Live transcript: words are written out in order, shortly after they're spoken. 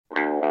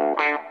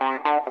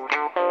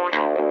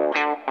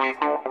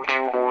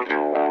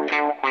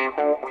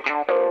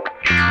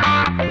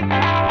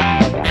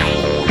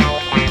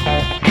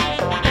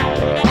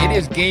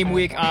is game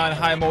week on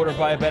High Motor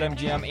via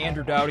BetMGM.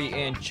 Andrew Dowdy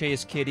and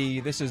Chase Kitty.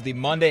 This is the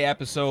Monday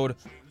episode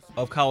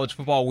of College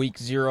Football Week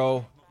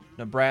 0.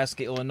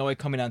 Nebraska, Illinois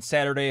coming on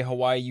Saturday.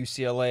 Hawaii,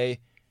 UCLA,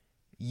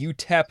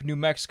 UTEP, New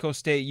Mexico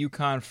State,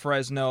 UConn,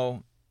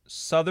 Fresno,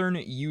 Southern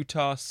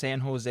Utah, San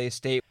Jose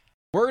State.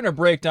 We're going to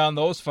break down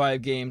those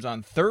 5 games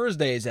on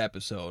Thursday's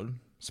episode.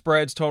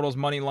 Spreads, totals,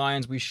 money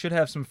lines. We should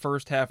have some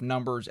first half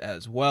numbers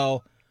as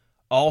well.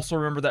 Also,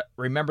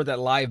 remember that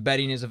live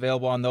betting is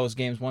available on those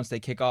games once they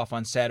kick off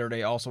on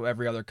Saturday. Also,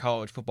 every other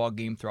college football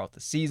game throughout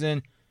the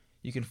season.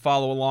 You can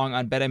follow along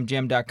on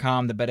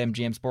BetMGM.com, the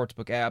BetMGM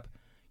Sportsbook app.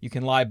 You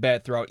can live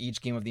bet throughout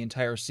each game of the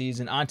entire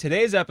season. On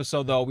today's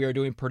episode, though, we are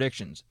doing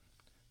predictions.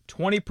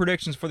 20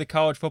 predictions for the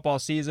college football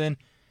season.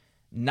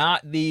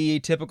 Not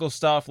the typical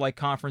stuff like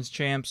conference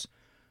champs,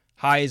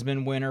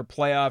 Heisman winner,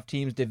 playoff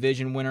teams,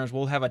 division winners.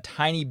 We'll have a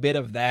tiny bit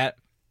of that.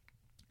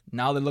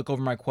 Now that I look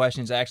over my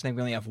questions, I actually think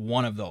we only have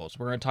one of those.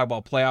 We're going to talk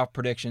about playoff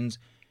predictions.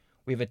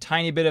 We have a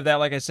tiny bit of that,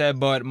 like I said,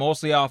 but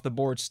mostly off the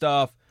board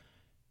stuff.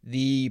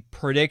 The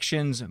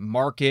predictions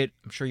market,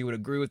 I'm sure you would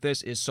agree with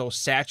this, is so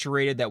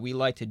saturated that we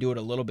like to do it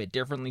a little bit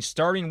differently.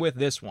 Starting with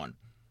this one.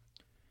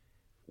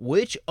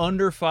 Which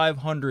under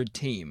 500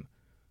 team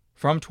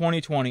from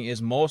 2020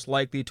 is most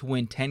likely to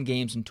win 10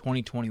 games in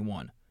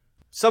 2021?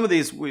 Some of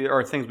these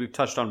are things we've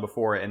touched on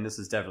before, and this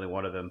is definitely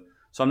one of them.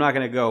 So I'm not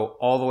going to go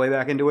all the way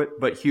back into it,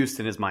 but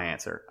Houston is my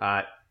answer.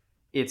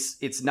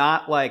 It's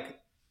not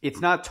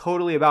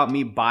totally about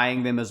me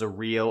buying them as a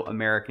real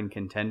American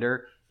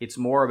contender. It's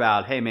more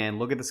about, hey man,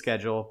 look at the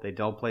schedule. They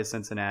don't play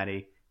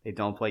Cincinnati. They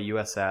don't play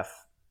USF.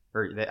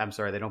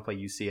 They don't play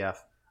UCF.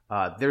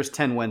 There's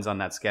 10 wins on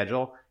that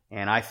schedule,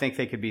 and I think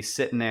they could be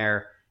sitting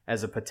there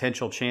as a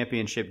potential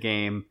championship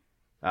game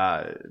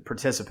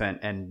participant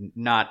and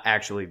not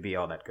actually be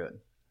all that good.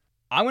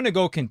 I'm going to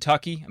go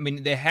Kentucky. I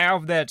mean, they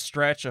have that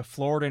stretch of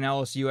Florida and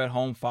LSU at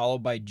home, followed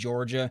by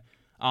Georgia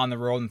on the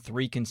road in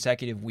 3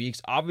 consecutive weeks.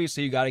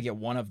 Obviously, you got to get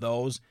one of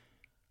those.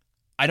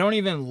 I don't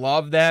even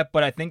love that,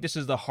 but I think this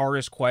is the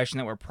hardest question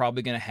that we're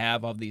probably going to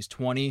have of these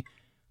 20.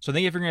 So I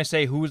think if you're going to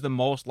say who's the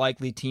most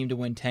likely team to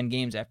win 10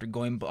 games after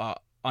going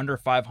under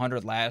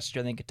 500 last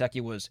year, I think Kentucky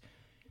was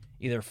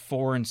either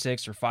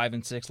 4-6 or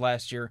 5-6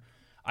 last year.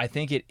 I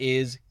think it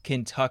is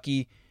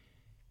Kentucky.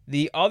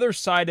 The other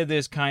side of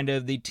this, kind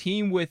of the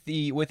team with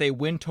a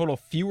win total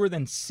fewer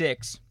than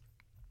 6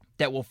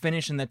 that will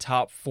finish in the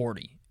top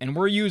 40. And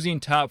we're using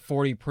top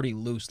 40 pretty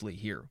loosely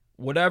here.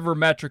 Whatever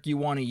metric you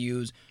want to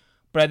use.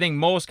 But I think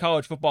most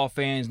college football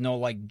fans know,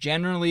 like,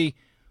 generally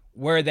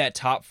where that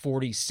top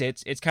 40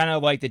 sits. It's kind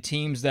of like the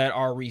teams that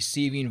are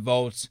receiving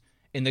votes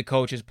in the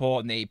coaches poll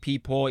and the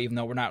AP poll, even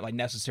though we're not like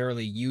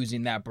necessarily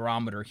using that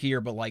barometer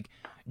here, but like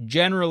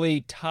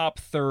generally top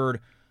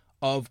third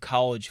of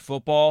college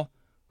football.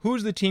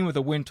 Who's the team with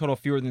a win total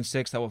fewer than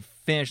 6 that will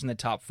finish in the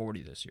top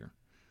 40 this year?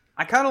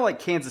 I kind of like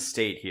Kansas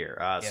State here.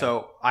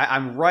 So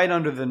I'm right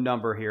under the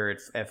number here.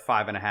 It's at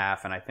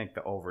 5.5, and I think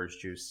the over is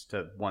juiced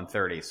to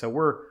 130. So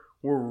we're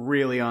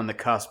really on the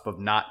cusp of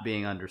not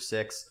being under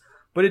 6.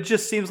 But it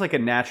just seems like a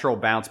natural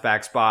bounce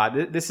back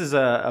spot. This is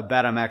a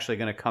bet I'm actually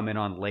going to come in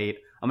on late.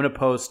 I'm going to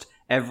post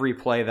every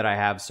play that I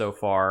have so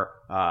far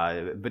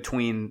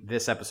between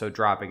this episode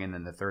dropping and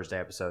then the Thursday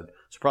episode.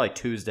 So probably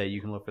Tuesday. You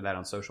can look for that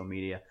on social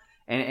media.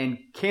 And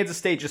Kansas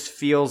State just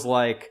feels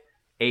like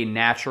a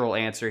natural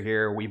answer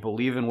here. We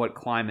believe in what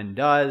Kleiman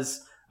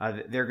does.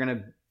 They're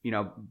going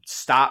to,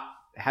 stop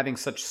having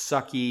such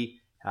sucky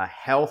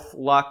health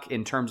luck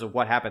in terms of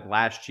what happened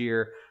last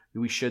year.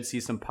 We should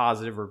see some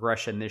positive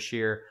regression this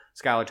year.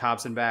 Skylar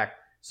Thompson back.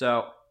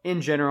 So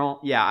in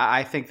general,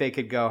 I think they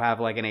could go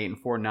have like an 8-4,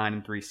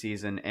 9-3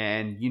 season.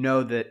 And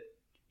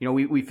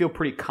we feel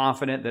pretty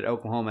confident that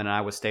Oklahoma and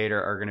Iowa State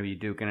are going to be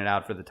duking it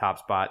out for the top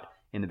spot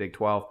in the Big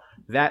 12.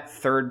 That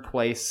third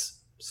place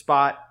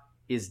spot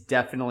is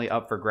definitely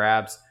up for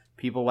grabs.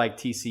 People like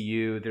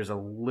TCU. There's a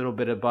little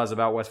bit of buzz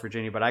about West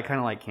Virginia, but I kind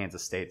of like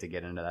Kansas State to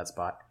get into that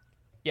spot.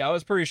 Yeah, I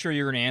was pretty sure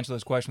you were going to answer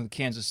this question with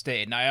Kansas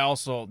State.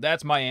 And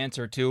that's my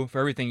answer too for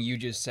everything you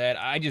just said.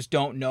 I just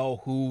don't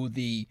know who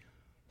the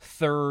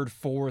third,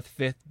 fourth,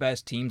 fifth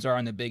best teams are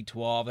in the Big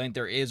 12. I think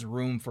there is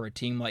room for a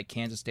team like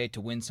Kansas State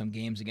to win some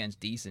games against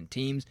decent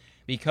teams.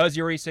 Because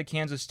you already said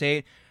Kansas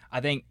State, I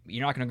think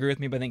you're not going to agree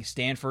with me, but I think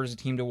Stanford is a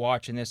team to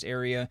watch in this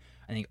area.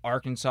 I think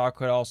Arkansas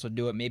could also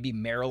do it. Maybe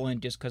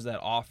Maryland, just because of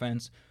that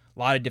offense. A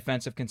lot of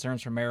defensive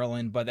concerns for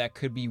Maryland, but that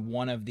could be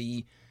one of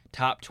the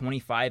top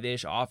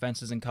 25-ish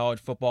offenses in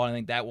college football. And I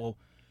think that will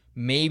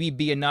maybe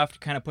be enough to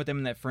kind of put them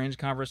in that fringe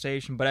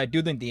conversation. But I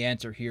do think the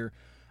answer here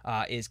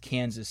is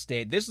Kansas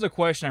State. This is a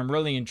question I'm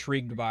really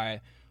intrigued by,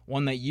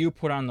 one that you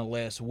put on the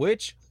list.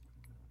 Which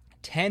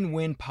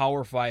 10-win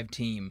Power 5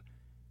 team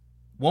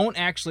won't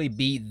actually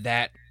be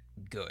that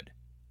good?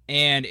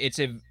 And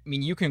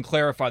you can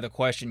clarify the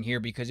question here,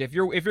 because if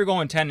you're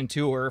going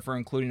 10-2, or if we're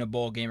including a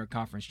bowl game or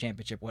conference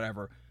championship,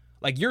 whatever,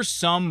 like you're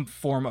some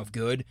form of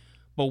good.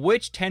 But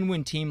which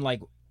 10-win team,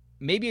 like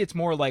maybe it's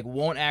more like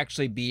won't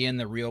actually be in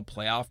the real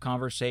playoff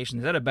conversation?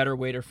 Is that a better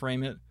way to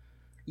frame it?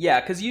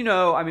 Yeah, because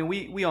I mean,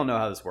 we all know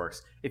how this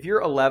works. If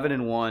you're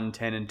 11-1,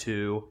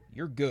 10-2,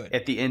 you're good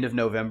at the end of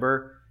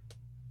November.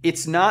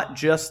 It's not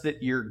just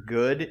that you're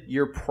good.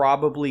 You're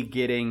probably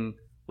getting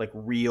like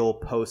real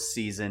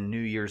postseason New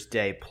Year's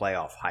Day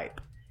playoff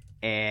hype.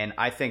 And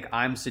I think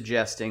I'm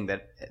suggesting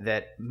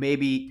that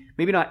maybe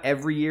not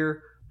every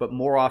year, but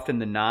more often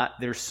than not,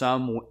 there's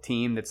some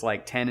team that's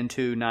like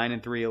 10-2,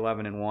 9-3,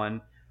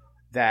 11-1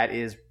 that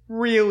is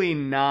really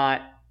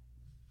not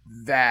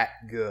that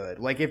good.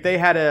 Like if they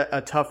had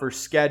a tougher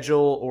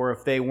schedule, or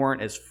if they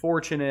weren't as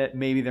fortunate,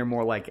 maybe they're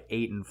more like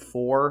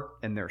 8-4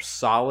 and they're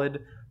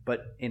solid.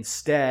 But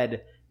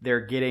instead,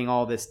 they're getting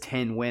all this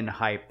 10-win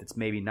hype that's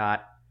maybe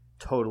not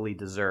totally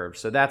deserved.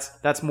 So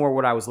that's more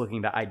what I was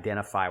looking to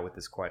identify with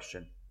this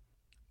question.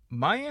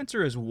 My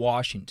answer is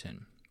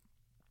Washington,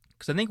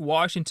 because I think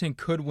Washington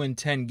could win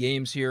 10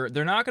 games here.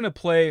 They're not going to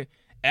play,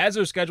 as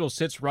their schedule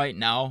sits right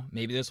now,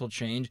 maybe this will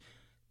change.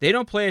 They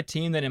don't play a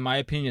team that, in my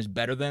opinion, is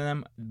better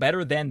than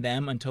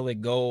them until they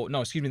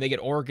get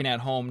Oregon at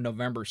home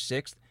November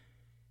 6th.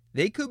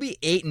 They could be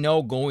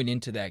 8-0 going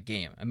into that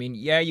game. I mean,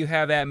 yeah, you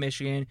have at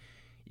Michigan.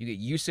 You get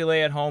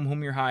UCLA at home,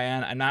 whom you're high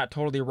on. I'm not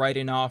totally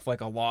writing off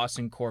like a loss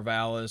in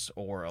Corvallis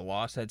or a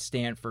loss at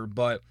Stanford,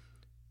 but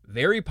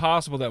very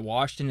possible that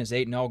Washington is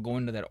 8-0 going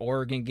into that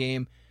Oregon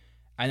game.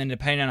 And then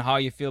depending on how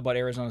you feel about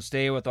Arizona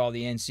State with all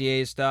the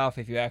NCAA stuff,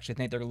 if you actually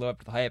think they're going to live up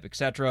to the hype,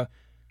 etc.,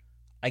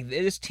 like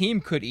this team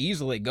could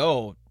easily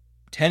go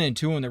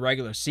 10-2 in the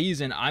regular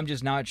season. I'm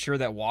just not sure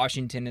that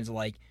Washington is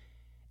like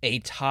a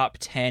top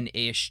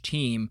 10-ish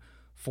team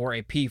for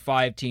a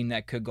P5 team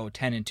that could go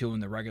 10-2 in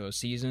the regular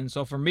season.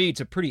 So for me, it's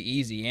a pretty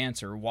easy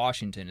answer.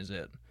 Washington is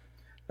it.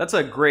 That's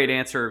a great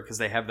answer because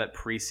they have that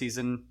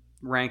preseason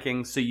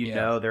ranking, so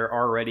know they're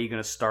already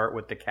going to start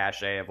with the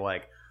cachet of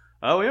like,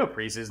 oh yeah,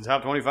 preseason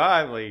top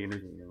 25. Like,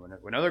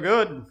 we know they're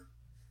good.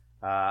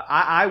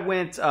 I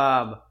went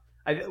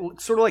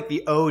sort of like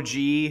the OG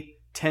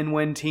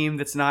 10-win team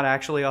that's not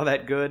actually all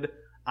that good.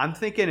 I'm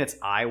thinking it's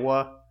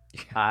Iowa.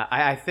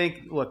 I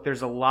think, look,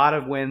 there's a lot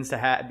of wins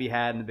to be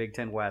had in the Big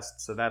Ten West,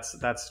 so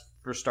that's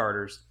for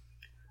starters.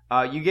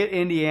 You get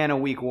Indiana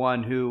week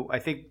 1, who I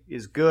think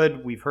is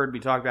good. We've heard me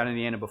talk about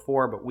Indiana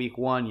before, but week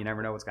 1, you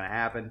never know what's going to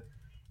happen.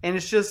 And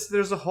it's just,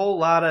 there's a whole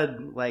lot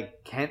of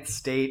like Kent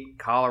State,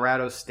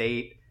 Colorado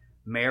State,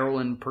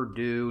 Maryland,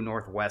 Purdue,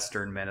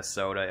 Northwestern,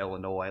 Minnesota,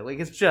 Illinois. Like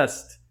it's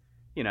just,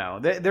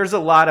 there's a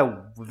lot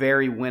of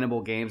very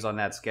winnable games on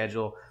that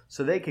schedule.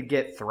 So they could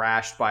get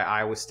thrashed by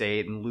Iowa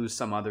State and lose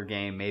some other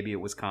game, maybe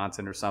at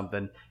Wisconsin or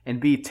something,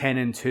 and be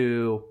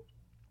 10-2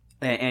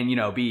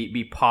 and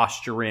be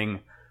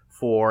posturing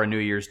for a New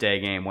Year's Day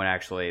game when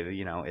actually,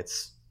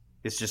 it's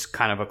just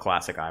kind of a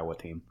classic Iowa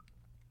team.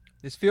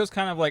 This feels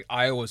kind of like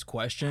Iowa's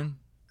question.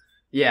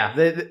 Yeah,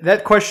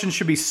 that question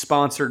should be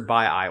sponsored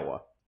by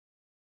Iowa.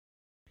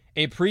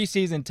 A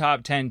preseason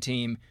top 10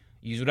 team,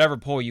 use whatever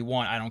poll you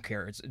want, I don't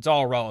care. It's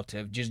all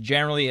relative. Just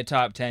generally a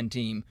top 10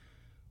 team.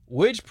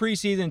 Which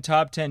preseason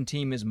top 10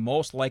 team is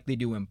most likely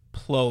to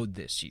implode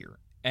this year?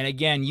 And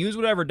again, use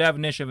whatever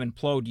definition of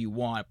implode you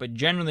want, but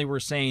generally we're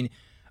saying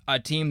a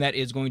team that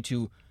is going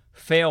to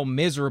fail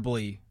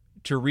miserably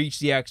to reach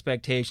the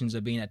expectations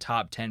of being a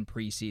top 10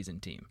 preseason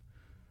team.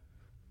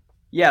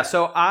 Yeah,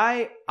 so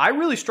I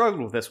really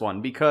struggled with this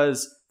one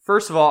because,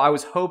 first of all, I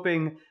was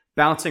hoping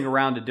bouncing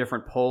around to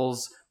different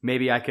polls,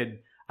 maybe I could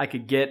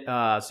get,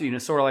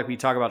 sort of like we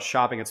talk about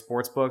shopping at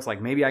sports books,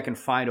 like maybe I can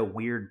find a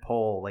weird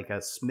poll, like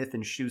a Smith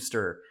 &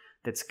 Schuster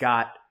that's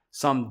got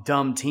some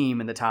dumb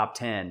team in the top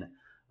 10.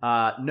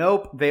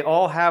 Nope, they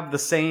all have the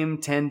same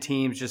 10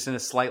 teams, just in a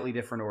slightly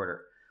different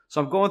order.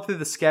 So I'm going through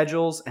the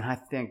schedules, and I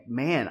think,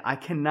 man, I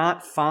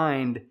cannot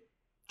find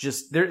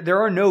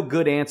there are no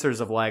good answers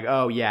of like,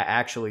 oh yeah,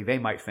 actually they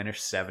might finish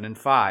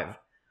 7-5.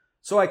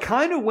 So I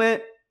kind of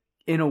went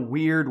in a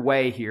weird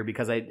way here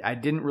because I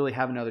didn't really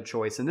have another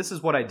choice, and this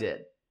is what I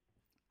did.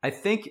 I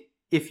think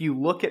if you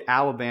look at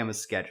Alabama's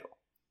schedule,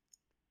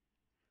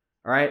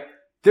 all right,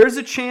 there's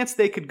a chance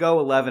they could go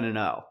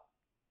 11-0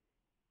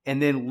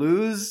 and then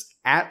lose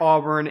at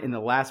Auburn in the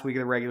last week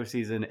of the regular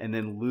season and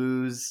then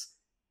lose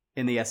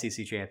in the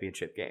SEC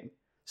championship game.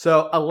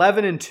 So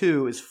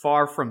 11-2 is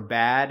far from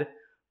bad,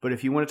 but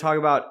if you want to talk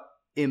about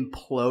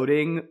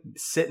imploding,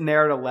 sitting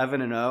there at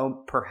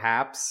 11-0,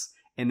 perhaps,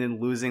 and then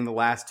losing the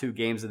last 2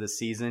 games of the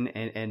season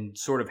and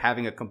sort of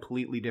having a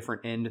completely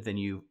different end than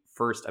you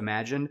first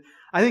imagined,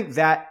 I think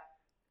that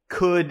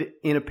could,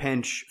 in a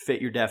pinch,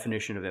 fit your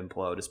definition of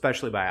implode,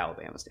 especially by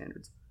Alabama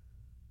standards.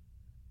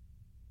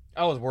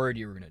 I was worried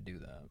you were going to do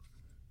that.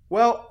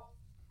 Well,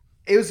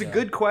 it was a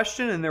good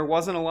question, and there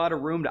wasn't a lot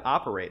of room to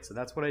operate, so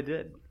that's what I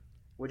did.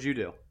 What'd you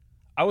do?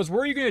 I was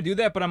worried you're going to do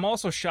that, but I'm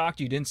also shocked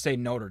you didn't say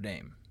Notre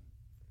Dame.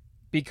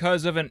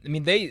 Because of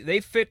they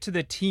fit to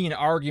the teen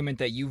argument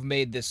that you've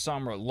made this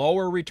summer.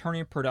 Lower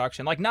returning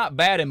production. Like, not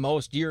bad in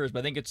most years, but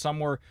I think it's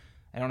somewhere,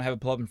 I don't have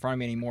it pulled up in front of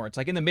me anymore. It's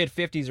like in the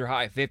mid-50s or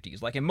high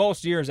 50s. Like, in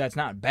most years, that's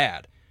not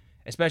bad.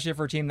 Especially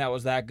for a team that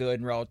was that good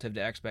and relative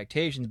to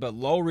expectations. But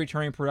low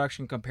returning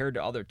production compared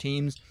to other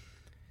teams.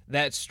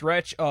 That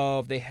stretch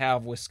of, they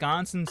have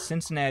Wisconsin,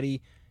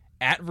 Cincinnati,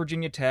 at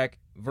Virginia Tech,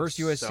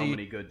 versus USC, so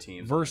many good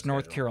teams versus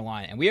North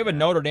Carolina. And we have a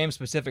Notre Dame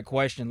specific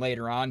question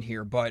later on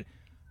here, but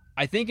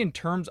I think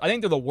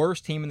they're the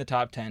worst team in the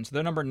top 10. So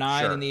they're number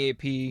 9 in the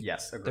AP.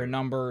 Yes, agreed. They're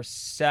number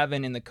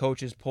 7 in the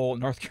coaches poll.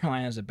 North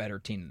Carolina is a better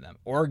team than them.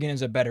 Oregon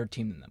is a better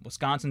team than them.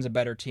 Wisconsin's a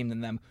better team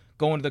than them.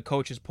 Going to the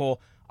coaches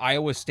poll,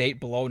 Iowa State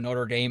below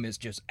Notre Dame is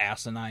just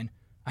asinine.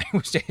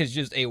 Iowa State is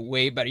just a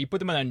way better. You put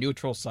them on a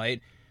neutral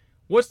site.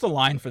 What's the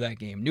line for that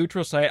game?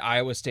 Neutral site,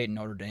 Iowa State,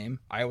 Notre Dame.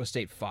 Iowa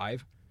State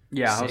 5.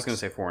 Yeah, 6. I was going to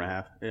say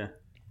 4.5. Yeah.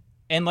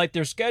 And like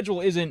their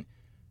schedule isn't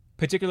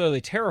particularly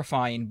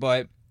terrifying,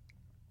 but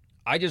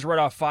I just read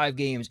off 5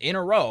 games in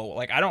a row.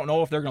 Like, I don't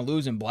know if they're going to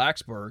lose in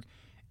Blacksburg.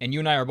 And you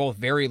and I are both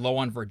very low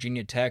on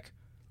Virginia Tech,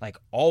 like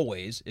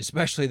always,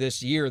 especially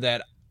this year,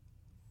 that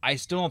I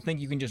still don't think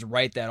you can just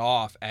write that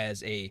off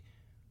as a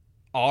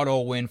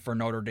auto win for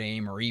Notre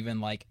Dame or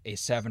even like a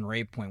 7 or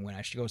 8 point win.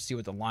 I should go see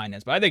what the line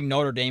is. But I think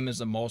Notre Dame is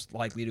the most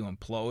likely to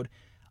implode.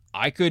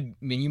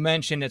 You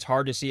mentioned it's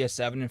hard to see a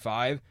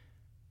 7-5.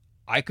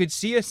 I could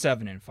see a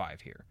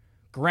 7-5 here.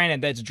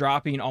 Granted, that's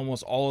dropping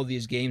almost all of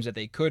these games that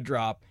they could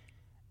drop.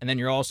 And then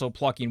you're also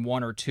plucking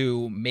 1 or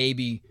 2,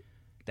 maybe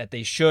that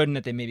they shouldn't,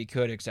 that they maybe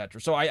could,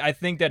 etc. So I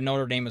think that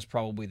Notre Dame is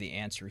probably the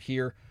answer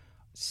here.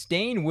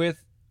 Staying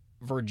with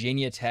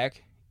Virginia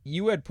Tech,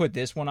 you had put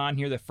this one on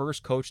here, the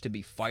first coach to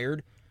be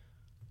fired.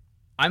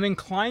 I'm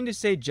inclined to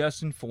say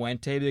Justin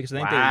Fuente because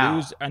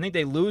I think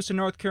they lose to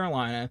North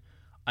Carolina.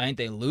 I think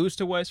they lose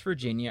to West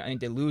Virginia. I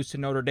think they lose to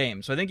Notre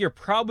Dame. So I think you're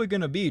probably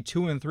going to be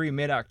 2-3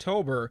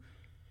 mid-October,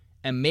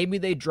 and maybe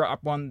they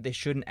drop one they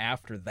shouldn't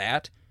after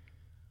that.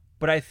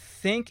 But I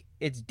think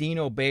it's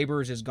Dino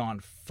Babers is gone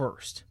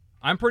first.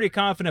 I'm pretty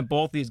confident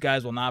both these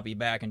guys will not be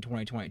back in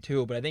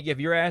 2022, but I think if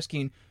you're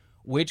asking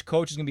which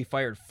coach is going to be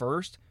fired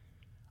first,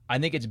 I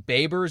think it's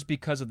Babers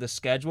because of the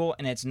schedule,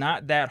 and it's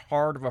not that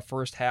hard of a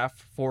first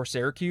half for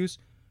Syracuse,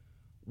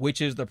 which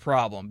is the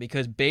problem.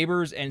 Because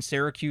Babers and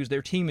Syracuse,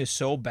 their team is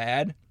so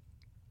bad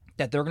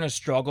that they're going to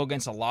struggle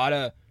against a lot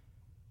of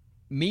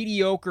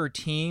mediocre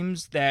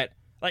teams that,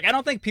 like, I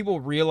don't think people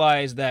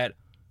realize that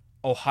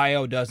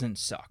Ohio doesn't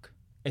suck.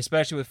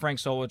 Especially with Frank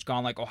Solich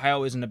gone, like,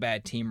 Ohio isn't a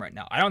bad team right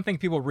now. I don't think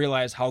people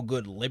realize how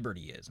good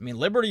Liberty is. I mean,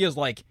 Liberty is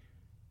like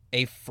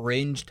a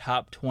fringe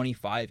top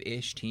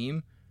 25-ish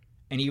team.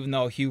 And even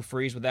though Hugh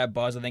Freeze with that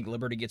buzz, I think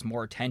Liberty gets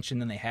more attention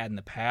than they had in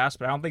the past.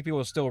 But I don't think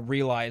people still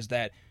realize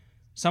that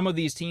some of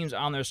these teams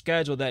on their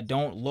schedule that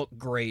don't look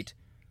great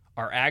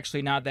are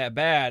actually not that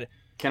bad.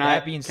 Can I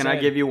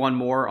give you one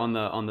more on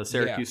the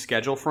Syracuse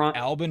schedule front?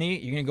 Albany,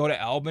 you're gonna go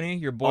to Albany?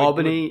 Your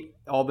boy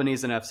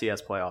Albany's an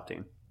FCS playoff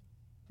team.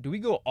 Do we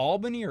go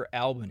Albany or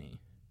Albany?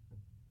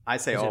 I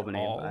say Albany.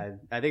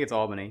 I think it's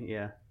Albany.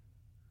 Yeah,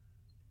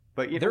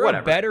 but they're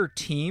whatever. A better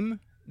team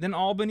than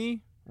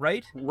Albany,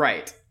 right?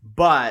 Right,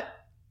 but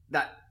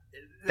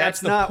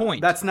that's the not,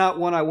 point. That's not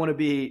one I want to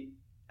be.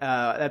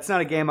 That's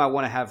not a game I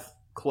want to have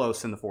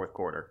close in the fourth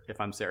quarter if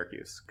I'm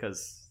Syracuse,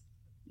 because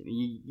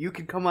you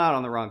could come out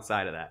on the wrong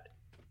side of that.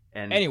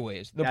 And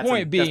anyways, the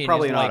point being, that's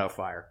probably is an like, auto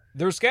fire.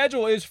 Their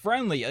schedule is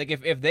friendly. Like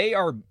if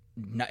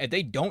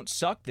they don't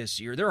suck this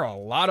year, there are a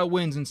lot of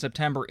wins in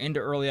September into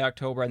early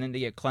October, and then they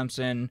get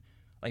Clemson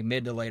like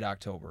mid to late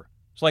October.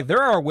 So like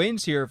there are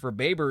wins here for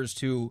Babers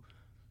to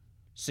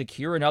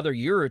secure another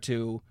year or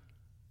two.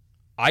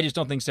 I just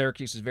don't think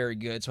Syracuse is very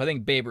good, so I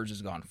think Babers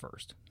has gone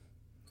first.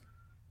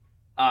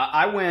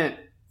 I went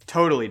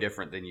totally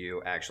different than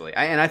you, actually,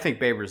 and I think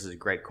Babers is a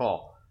great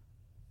call.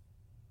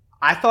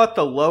 I thought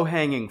the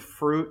low-hanging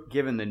fruit,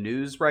 given the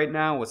news right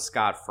now, was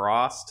Scott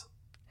Frost.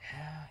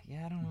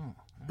 Yeah, I don't know.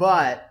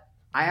 But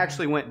I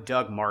actually went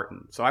Doug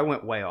Martin, so I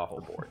went way off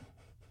the board.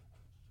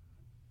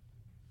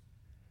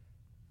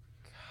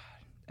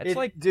 That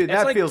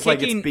feels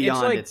like it's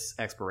beyond its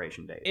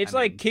expiration date. It's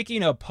like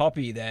kicking a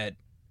puppy that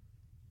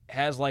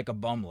has like a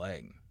bum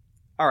leg.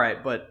 All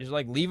right, but just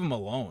like leave him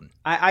alone.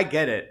 I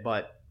get it,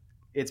 but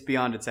it's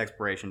beyond its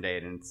expiration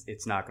date, and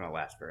it's not going to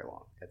last very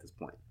long at this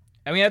point.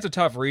 I mean, that's a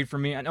tough read for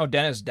me. I know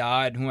Dennis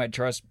Dodd, whom I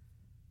trust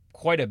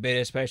quite a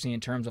bit, especially in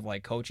terms of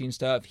like coaching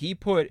stuff.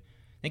 I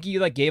think he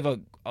like gave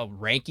a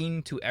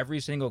ranking to every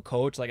single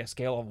coach, like a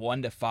scale of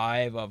 1 to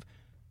 5 of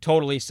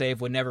totally safe,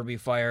 would never be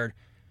fired,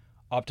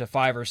 up to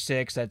 5 or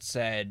 6 that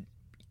said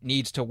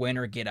needs to win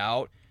or get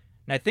out.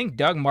 And I think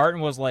Doug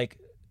Martin was like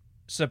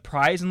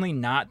surprisingly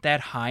not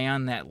that high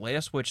on that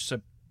list, which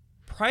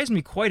surprised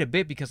me quite a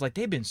bit because like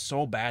they've been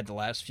so bad the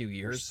last few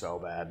years. They're so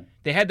bad.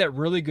 They had that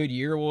really good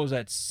year. What was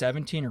that,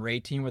 17 or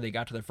 18, where they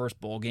got to their first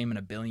bowl game in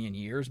a billion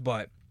years?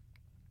 But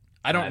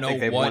I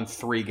think they've won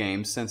 3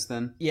 games since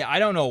then. Yeah, I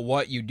don't know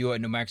what you do at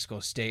New Mexico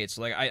State.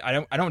 So like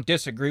I don't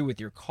disagree with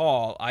your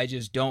call. I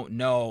just don't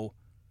know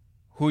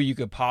who you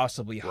could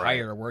possibly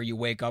hire where you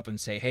wake up and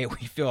say, hey,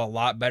 we feel a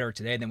lot better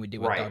today than we did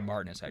with Doug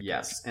Martin as head coach.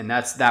 Yes, and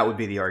that would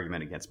be the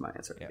argument against my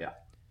answer. Yeah.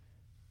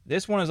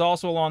 This one is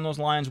also along those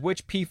lines.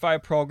 Which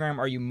P5 program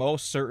are you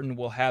most certain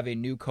will have a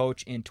new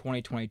coach in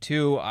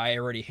 2022? I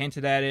already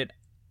hinted at it.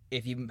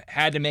 If you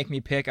had to make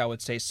me pick, I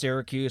would say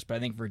Syracuse, but I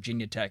think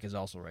Virginia Tech is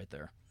also right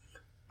there.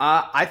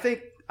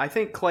 I I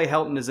think Clay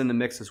Helton is in the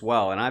mix as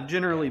well, and I've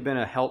generally been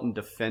a Helton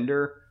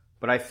defender,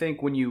 but I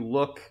think when you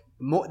look,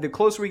 the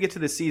closer we get to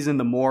the season,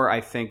 the more I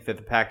think that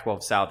the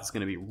Pac-12 South is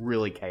going to be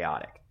really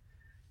chaotic.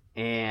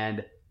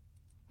 And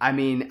I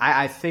mean,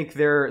 I think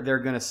they're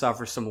going to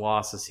suffer some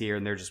losses here,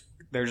 and they're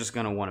just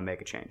going to want to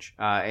make a change.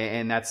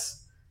 And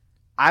that's,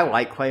 I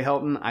like Clay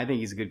Helton. I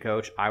think he's a good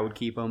coach. I would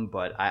keep him,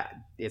 but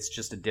it's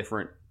just a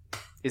different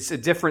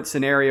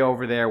scenario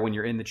over there when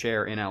you're in the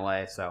chair in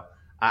LA. So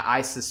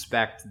I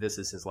suspect this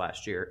is his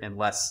last year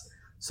unless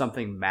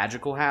something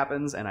magical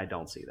happens, and I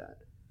don't see that.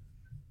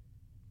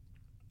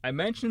 I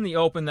mentioned in the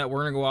open that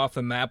we're going to go off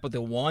the map, but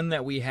the one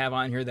that we have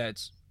on here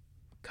that's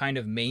kind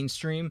of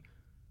mainstream,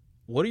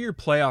 what are your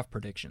playoff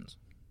predictions?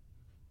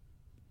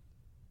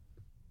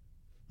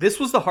 This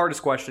was the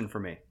hardest question for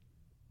me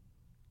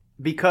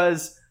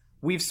because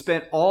we've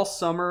spent all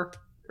summer,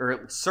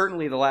 or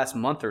certainly the last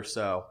month or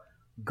so,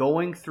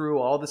 going through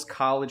all this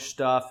college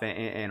stuff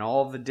and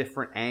all the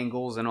different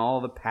angles and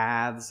all the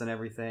paths and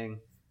everything.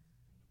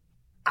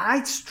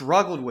 I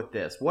struggled with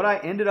this. What I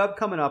ended up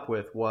coming up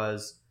with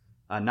was,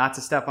 not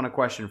to step on a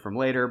question from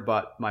later,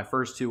 but my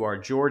first two are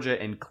Georgia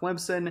and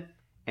Clemson,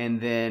 and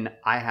then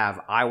I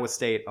have Iowa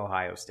State,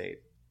 Ohio State.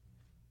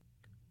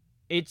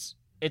 It's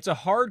a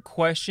hard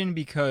question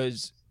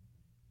because,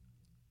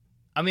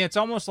 I mean, it's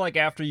almost like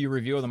after you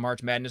review the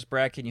March Madness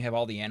bracket and you have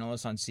all the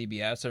analysts on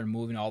CBS that are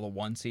moving all the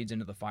 1 seeds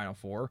into the Final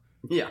Four.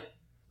 Yeah.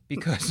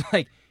 Because,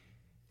 like,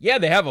 yeah,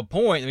 they have a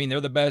point. I mean, they're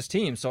the best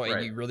team, so Right.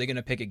 are you really going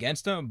to pick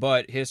against them?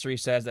 But history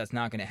says that's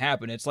not going to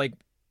happen. It's like,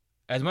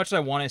 as much as I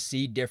want to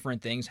see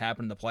different things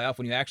happen in the playoff,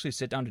 when you actually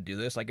sit down to do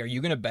this, like, are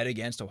you going to bet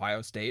against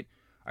Ohio State?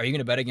 Are you going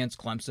to bet against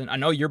Clemson? I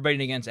know you're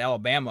betting against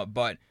Alabama,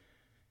 but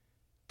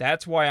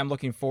that's why I'm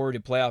looking forward to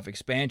playoff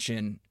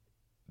expansion,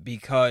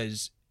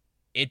 because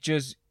it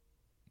just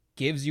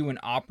gives you an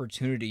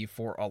opportunity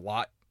for a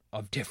lot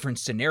of different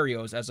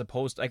scenarios, as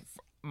opposed to, like,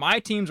 my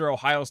teams are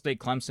Ohio State,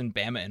 Clemson,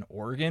 Bama, and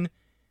Oregon,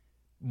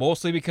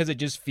 mostly because it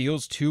just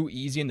feels too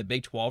easy in the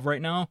Big 12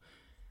 right now.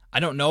 I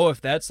don't know if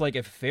that's like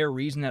a fair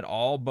reason at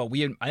all, but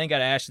I think I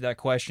asked you that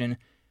question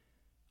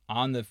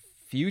on the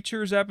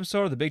Futures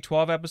episode, or the Big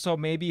 12 episode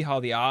maybe, how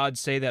the odds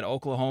say that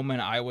Oklahoma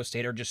and Iowa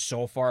State are just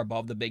so far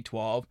above the Big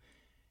 12.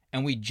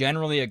 And we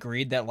generally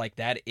agreed that, like,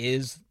 that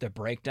is the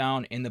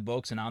breakdown in the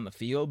books and on the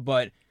field.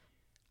 But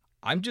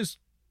I'm just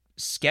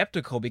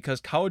skeptical because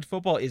college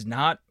football is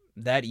not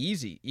that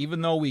easy,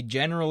 even though we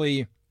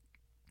generally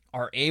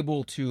are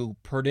able to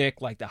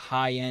predict, like, the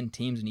high-end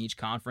teams in each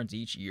conference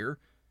each year.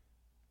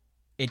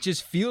 It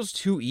just feels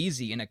too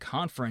easy in a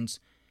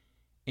conference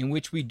in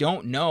which we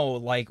don't know,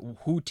 like,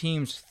 who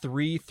teams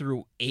 3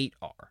 through 8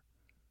 are.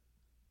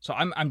 So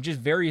I'm just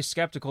very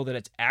skeptical that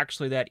it's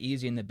actually that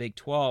easy in the Big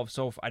 12.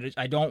 So if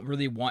I don't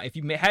really want, if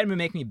you had to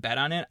make me bet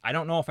on it, I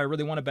don't know if I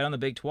really want to bet on the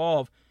Big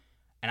 12.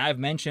 And I've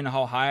mentioned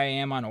how high I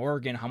am on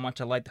Oregon, how much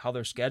I like how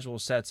their schedule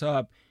sets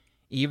up,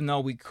 even though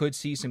we could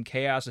see some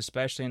chaos,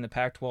 especially in the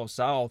Pac-12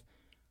 South.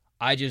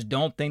 I just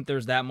don't think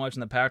there's that much in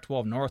the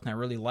Pac-12 North, and I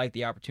really like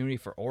the opportunity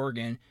for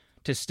Oregon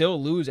to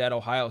still lose at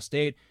Ohio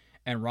State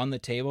and run the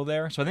table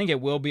there. So I think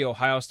it will be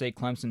Ohio State,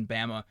 Clemson,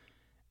 Bama,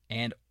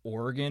 and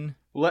Oregon.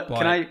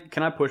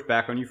 Can I push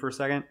back on you for a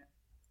second?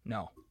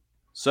 No.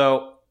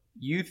 So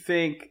you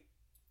think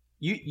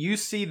you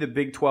see the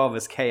Big 12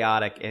 as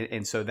chaotic,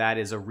 and so that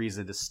is a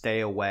reason to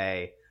stay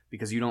away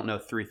because you don't know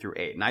 3 through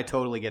 8. And I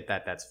totally get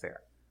that. That's fair.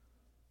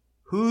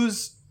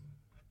 Who's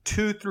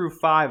 2 through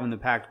 5 in the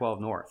Pac-12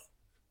 North?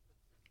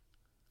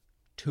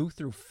 2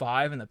 through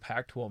 5 in the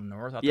Pac-12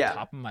 North off the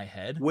top of my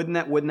head. Wouldn't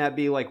that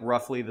be like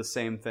roughly the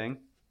same thing?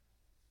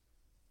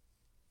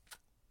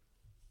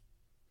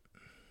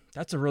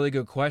 That's a really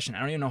good question.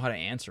 I don't even know how to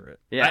answer it.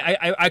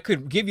 Yeah. I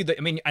could give you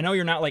I mean, I know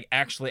you're not like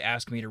actually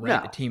asking me to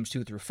rank the teams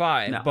 2 through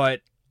 5,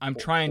 but I'm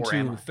trying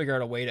to figure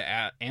out a way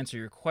to answer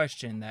your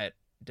question that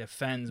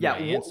defends my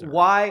answer.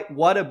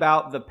 What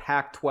about the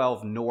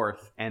Pac-12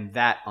 North and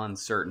that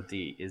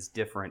uncertainty is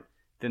different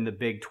than the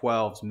Big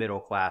 12's middle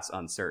class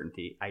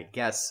uncertainty, I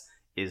guess,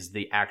 is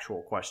the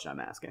actual question I'm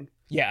asking.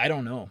 Yeah, I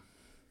don't know.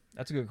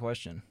 That's a good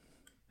question.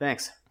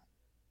 Thanks.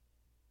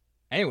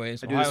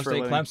 Anyways, Ohio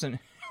State,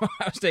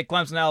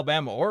 Clemson,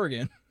 Alabama,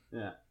 Oregon.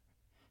 Yeah.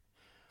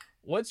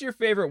 What's your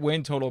favorite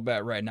win total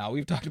bet right now?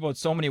 We've talked about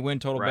so many win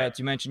total bets.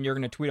 You mentioned you're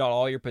going to tweet out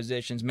all your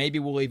positions. Maybe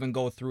we'll even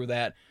go through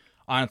that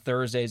on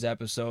Thursday's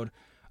episode.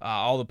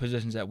 All the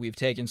positions that we've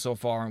taken so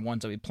far and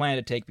ones that we plan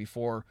to take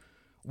before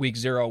week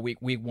 0, week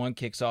 1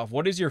 kicks off.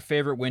 What is your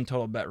favorite win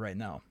total bet right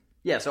now?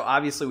 Yeah, so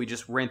obviously we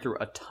just ran through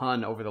a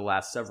ton over the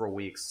last several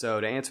weeks.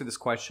 So to answer this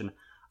question,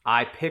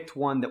 I picked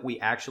one that we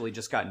actually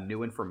just got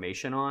new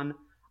information on.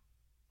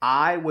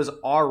 I was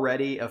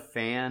already a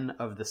fan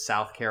of the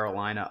South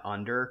Carolina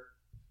under,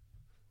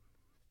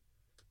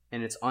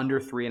 and it's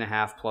under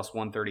 3.5 plus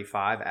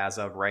 135 as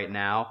of right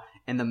now.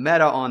 And the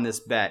meta on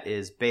this bet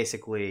is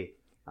basically,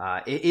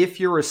 if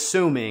you're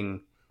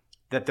assuming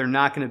that they're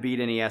not going to beat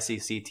any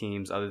SEC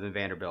teams other than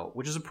Vanderbilt,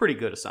 which is a pretty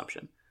good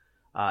assumption,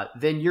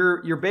 then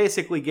you're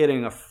basically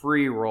getting a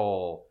free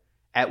roll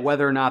at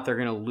whether or not they're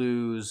going to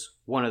lose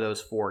one of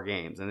those 4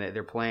 games. And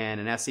they're playing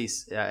an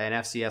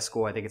FCS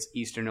school. I think it's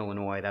Eastern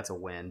Illinois. That's a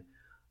win.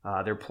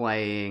 They're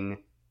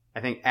playing,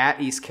 I think,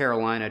 at East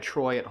Carolina,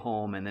 Troy at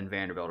home, and then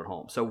Vanderbilt at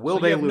home. So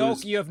they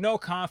lose? You have no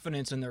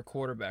confidence in their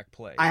quarterback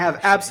play. I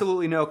have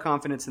absolutely no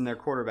confidence in their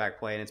quarterback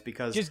play, and it's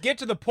because... Just get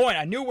to the point.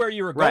 I knew where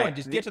you were going. Right.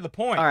 Just get to the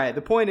point. All right.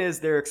 The point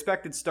is their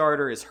expected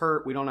starter is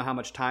hurt. We don't know how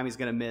much time he's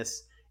going to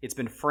miss. It's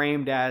been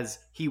framed as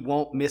he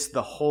won't miss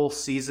the whole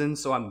season,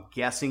 so I'm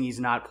guessing he's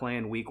not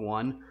playing week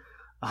 1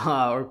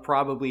 or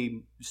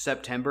probably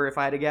September, if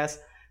I had to guess.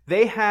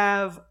 They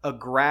have a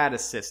grad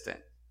assistant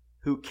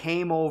who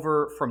came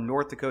over from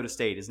North Dakota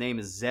State. His name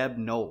is Zeb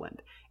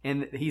Noland.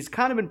 And he's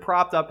kind of been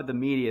propped up in the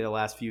media the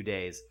last few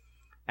days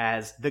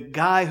as the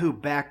guy who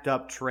backed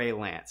up Trey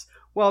Lance.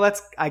 Well,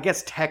 that's, I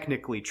guess,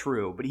 technically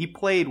true, but he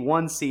played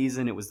 1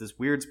 season. It was this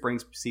weird spring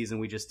season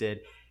we just did.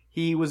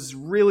 He was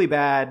really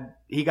bad.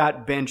 He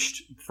got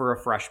benched for a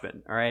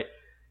freshman, all right?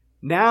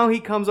 Now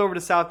he comes over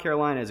to South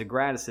Carolina as a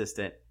grad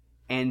assistant,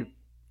 and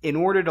in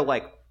order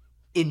to,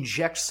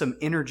 inject some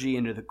energy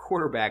into the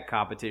quarterback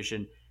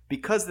competition,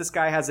 because this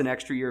guy has an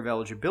extra year of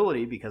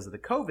eligibility because of the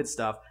COVID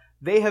stuff,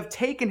 they have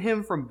taken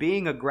him from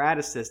being a grad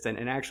assistant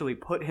and actually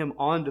put him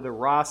onto the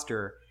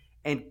roster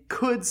and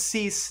could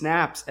see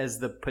snaps as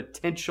the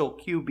potential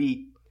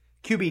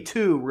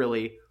QB2,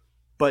 really,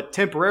 but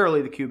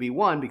temporarily the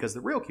QB1 because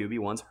the real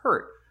QB1's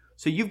hurt.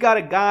 So you've got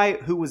a guy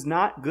who was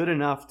not good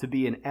enough to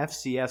be an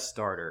FCS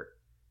starter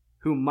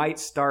who might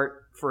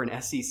start for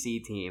an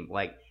SEC team.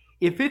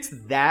 If it's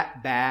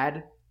that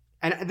bad,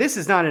 and this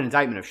is not an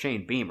indictment of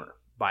Shane Beamer,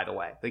 by the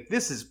way.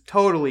 This is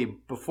totally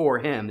before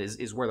him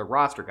is where the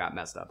roster got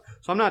messed up.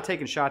 So I'm not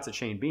taking shots at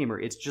Shane Beamer.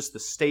 It's just the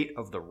state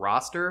of the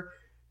roster.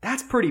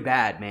 That's pretty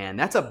bad, man.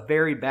 That's a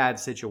very bad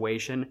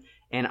situation.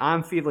 And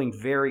I'm feeling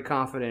very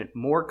confident,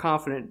 more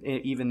confident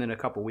even than a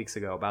couple weeks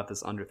ago about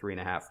this under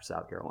 3.5 for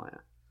South Carolina.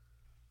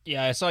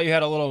 Yeah, I saw you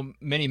had a little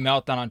mini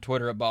meltdown on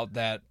Twitter about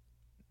that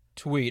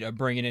tweet of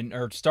bringing in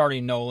or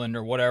starting Noland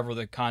or whatever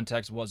the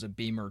context was of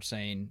Beamer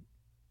saying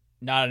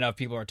not enough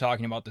people are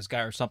talking about this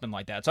guy or something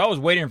like that. So I was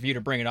waiting for you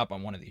to bring it up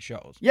on one of these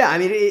shows. Yeah, I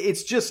mean,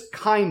 it's just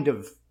kind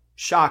of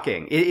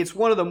shocking. It's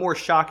one of the more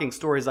shocking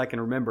stories I can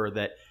remember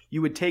that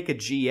you would take a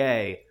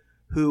GA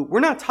who we're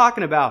not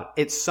talking about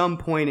at some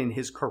point in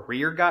his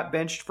career got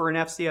benched for an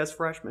FCS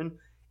freshman.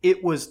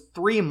 It was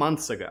 3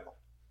 months ago.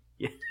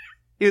 It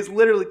was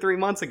literally 3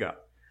 months ago.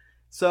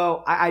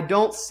 So I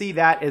don't see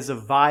that as a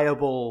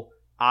viable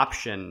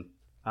option.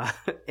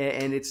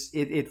 And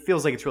it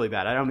feels like it's really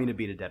bad. I don't mean to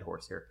beat a dead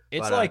horse here.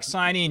 It's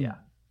signing.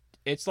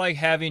 It's like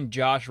having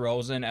Josh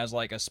Rosen as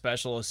a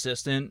special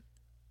assistant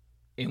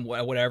in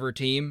whatever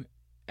team,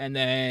 and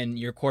then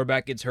your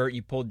quarterback gets hurt.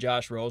 You pull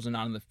Josh Rosen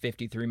on the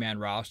 53-man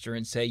roster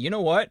and say, you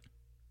know what?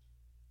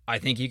 I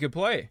think he could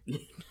play.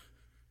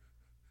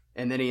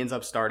 And then he ends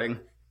up starting.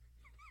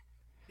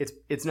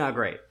 It's not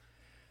great.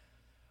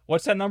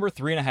 What's that number?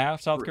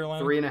 3.5, South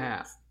Carolina?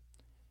 3.5.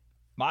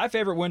 My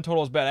favorite win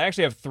total is bet. I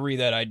actually have 3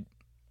 that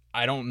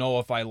I don't know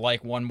if I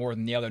like one more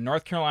than the other.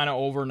 North Carolina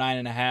over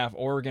 9.5,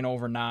 Oregon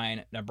over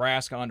 9,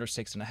 Nebraska under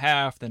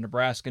 6.5. The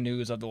Nebraska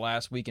news of the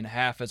last week and a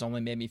half has only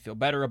made me feel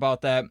better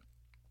about that.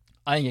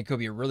 I think it could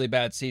be a really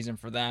bad season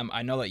for them.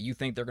 I know that you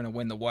think they're going to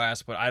win the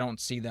West, but I don't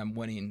see them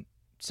winning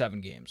 7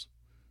 games.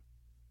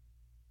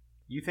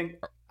 You think?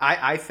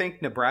 I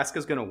think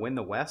Nebraska's going to win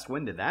the West?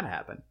 When did that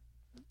happen?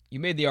 You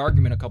made the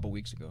argument a couple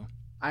weeks ago.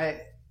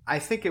 I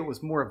think it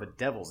was more of a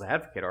devil's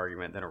advocate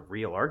argument than a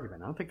real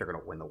argument. I don't think they're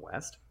going to win the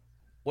West.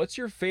 What's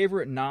your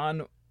favorite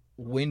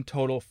non-win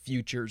total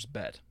futures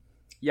bet?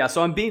 Yeah,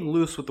 so I'm being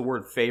loose with the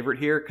word favorite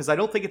here because I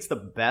don't think it's the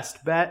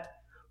best bet,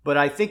 but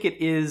I think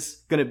it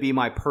is going to be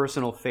my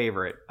personal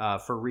favorite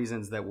for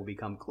reasons that will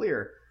become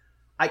clear.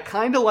 I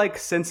kind of like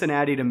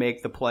Cincinnati to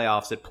make the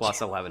playoffs at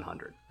plus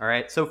 1,100. All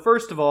right. So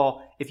first of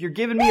all, if you're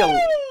giving me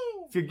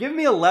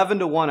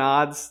 11-1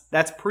 odds,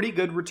 that's pretty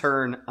good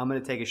return. I'm going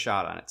to take a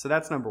shot on it. So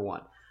that's number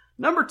 1.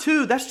 Number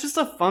 2, that's just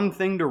a fun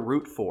thing to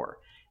root for.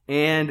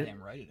 And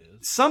damn right it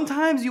is.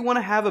 Sometimes you want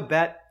to have a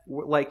bet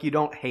like you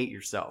don't hate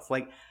yourself.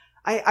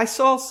 I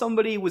saw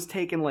somebody was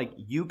taking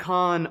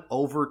UConn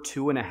over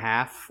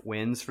 2.5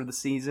 wins for the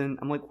season.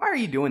 I'm like, why are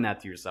you doing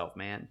that to yourself,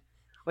 man?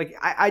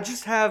 I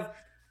just have,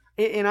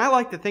 and I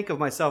like to think of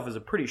myself as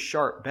a pretty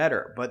sharp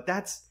bettor, but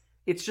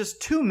it's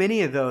just too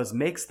many of those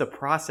makes the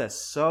process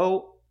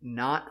so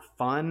not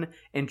fun.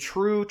 And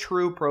true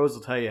pros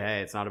will tell you,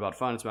 hey, it's not about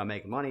fun, it's about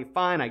making money.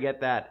 Fine, I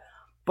get that.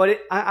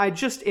 But I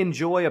just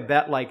enjoy a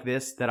bet like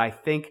this that I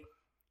think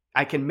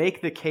I can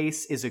make the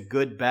case is a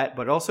good bet,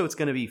 but also it's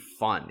going to be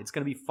fun. It's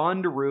going to be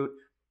fun to root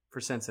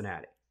for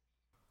Cincinnati.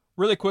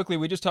 Really quickly,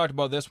 we just talked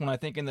about this one, I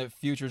think, in the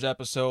Futures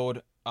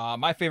episode.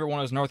 My favorite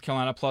one is North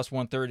Carolina plus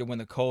 130 to win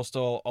the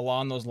Coastal.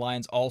 Along those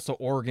lines, also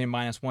Oregon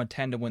minus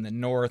 110 to win the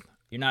North.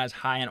 You're not as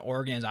high on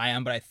Oregon as I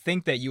am, but I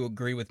think that you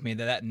agree with me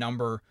that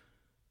number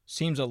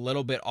seems a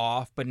little bit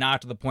off, but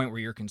not to the point where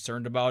you're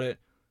concerned about it,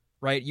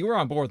 right? You were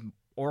on board with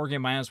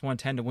Oregon minus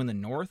 110 to win the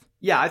North?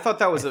 Yeah, I thought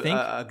that was a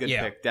good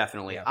pick,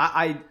 definitely.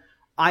 Yeah.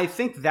 I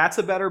think that's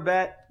a better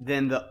bet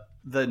than the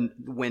the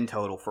win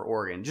total for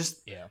Oregon.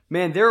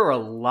 Man, there are a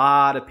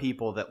lot of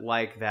people that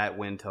like that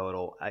win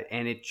total,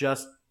 and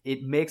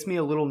it makes me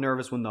a little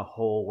nervous when the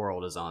whole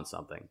world is on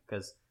something.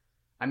 Because,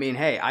 I mean,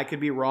 hey, I could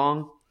be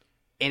wrong,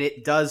 and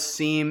it does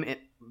seem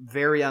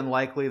very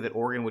unlikely that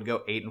Oregon would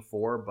go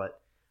 8-4,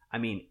 but I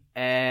mean,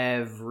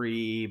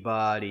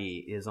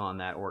 everybody is on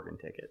that Oregon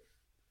ticket.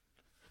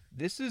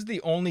 This is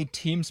the only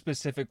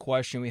team-specific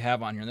question we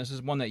have on here, and this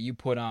is one that you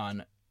put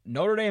on.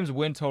 Notre Dame's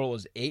win total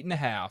is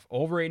 8.5.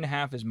 Over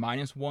 8.5 is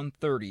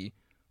 -130.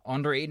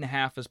 Under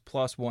 8.5 is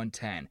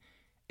 +110.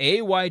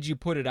 A, why'd you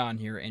put it on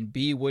here? And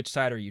B, which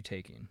side are you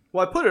taking?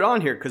 Well, I put it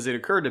on here because it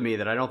occurred to me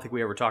that I don't think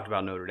we ever talked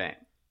about Notre Dame.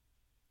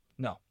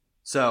 No.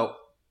 So,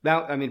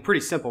 now, I mean,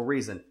 pretty simple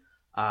reason.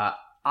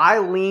 I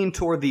lean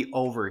toward the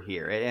over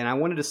here, and I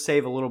wanted to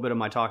save a little bit of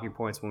my talking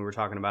points when we were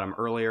talking about them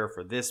earlier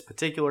for this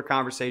particular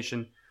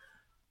conversation.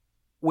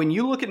 When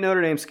you look at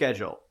Notre Dame's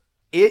schedule,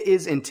 it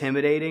is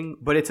intimidating,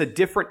 but it's a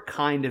different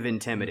kind of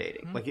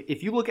intimidating. Mm-hmm. Like,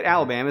 if you look at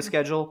Alabama's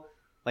schedule,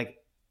 like,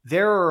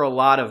 there are a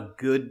lot of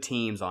good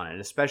teams on it,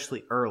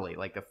 especially early.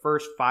 Like, the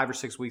first 5 or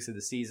 6 weeks of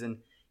the season,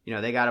 you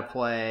know, they got to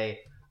play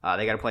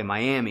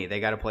Miami,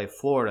 they got to play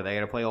Florida, they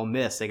got to play Ole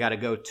Miss, they got to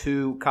go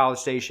to College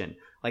Station.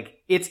 Like,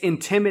 it's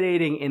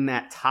intimidating in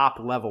that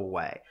top-level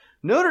way.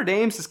 Notre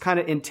Dame's is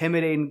kind of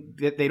intimidating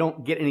that they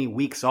don't get any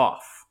weeks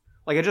off.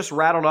 Like, I just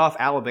rattled off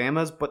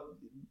Alabama's, but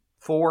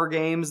 4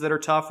 games that are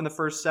tough in the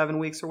first 7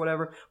 weeks or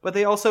whatever. But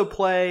they also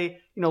play,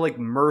 you know, like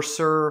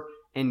Mercer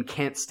and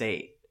Kent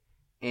State.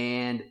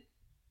 And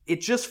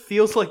it just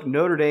feels like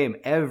Notre Dame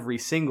every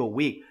single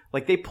week.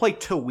 Like, they play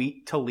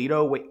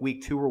Toledo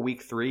week 2 or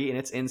week 3, and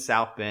it's in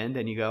South Bend,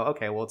 and you go,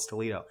 okay, well, it's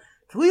Toledo.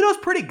 Toledo's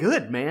pretty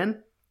good,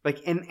 man.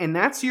 Like, and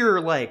that's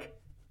your, like,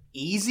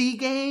 easy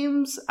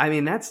games. I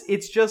mean,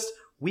 it's just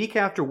week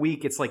after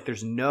week, it's like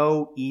there's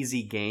no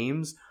easy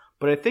games.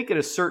 But I think at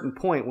a certain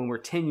point, when we're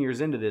 10 years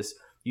into this,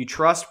 you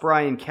trust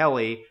Brian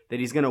Kelly that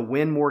he's going to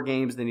win more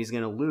games than he's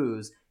going to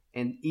lose.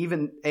 And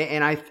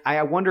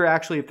I wonder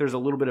actually if there's a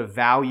little bit of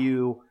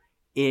value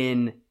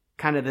in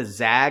kind of the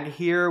zag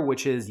here,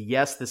 which is,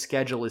 yes, the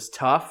schedule is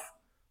tough,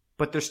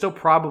 but they're still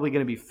probably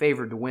going to be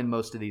favored to win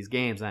most of these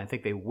games. And I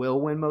think they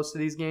will win most of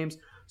these games.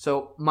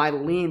 So my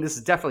lean, this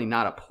is definitely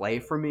not a play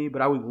for me,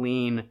 but I would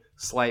lean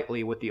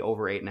slightly with the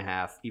over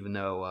 8.5, even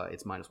though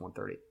it's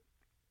 -130.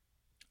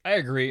 I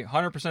agree.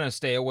 100% a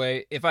stay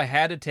away. If I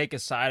had to take a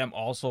side, I'm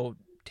also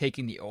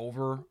taking the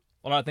over.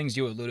 A lot of things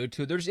you alluded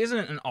to. There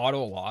isn't an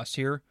auto loss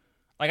here.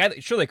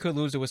 Like, sure, they could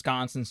lose to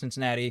Wisconsin,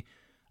 Cincinnati,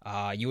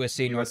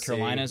 USC, North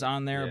Carolina's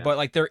on there, yeah. But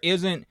like there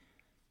isn't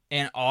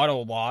an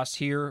auto loss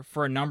here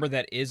for a number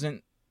that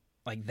isn't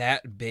like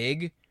that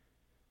big.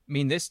 I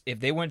mean, if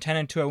they went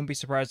 10-2, I wouldn't be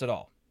surprised at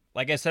all.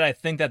 Like I said, I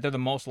think that they're the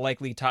most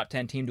likely top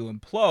 10 team to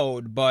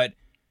implode, but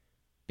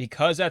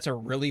because that's a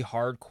really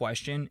hard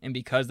question and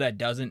because that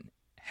doesn't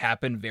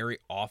happen very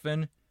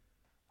often,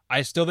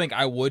 I still think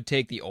I would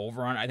take the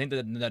over on. I think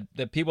that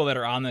the people that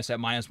are on this at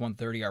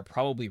 -130 are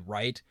probably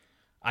right.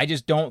 I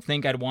just don't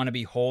think I'd want to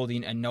be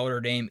holding a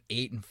Notre Dame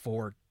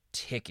 8-4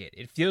 ticket.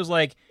 It feels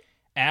like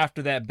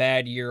after that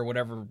bad year,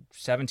 whatever,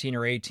 17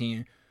 or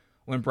 18,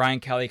 when Brian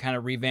Kelly kind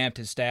of revamped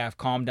his staff,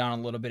 calmed down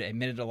a little bit,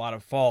 admitted a lot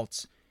of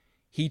faults,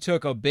 he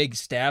took a big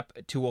step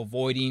to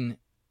avoiding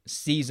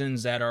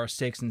seasons that are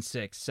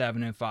 6-6,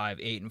 7-5,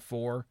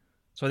 8-4.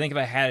 So I think if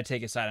I had to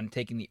take a side, I'm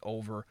taking the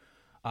over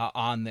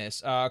on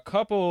this. A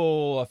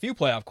few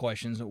playoff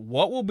questions.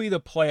 What will be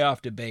the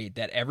playoff debate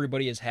that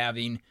everybody is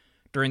having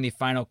during the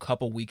final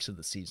couple weeks of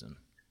the season?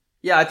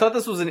 Yeah, I thought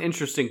this was an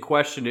interesting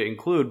question to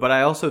include, but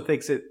I also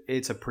think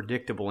it's a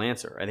predictable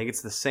answer. I think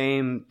it's the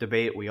same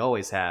debate we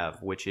always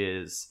have, which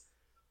is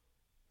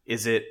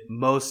it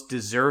most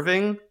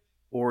deserving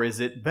or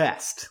is it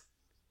best?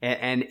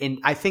 And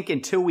I think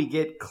until we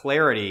get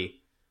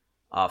clarity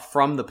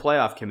from the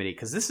playoff committee,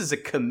 because this is a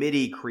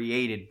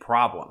committee-created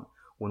problem.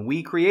 When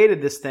we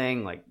created this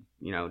thing,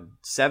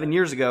 7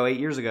 years ago, 8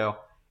 years ago,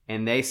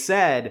 and they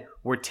said,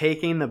 we're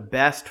taking the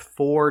best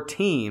 4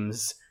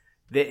 teams,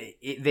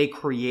 they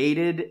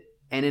created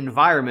an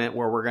environment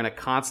where we're going to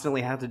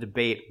constantly have to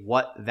debate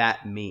what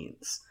that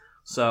means.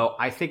 So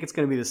I think it's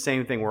going to be the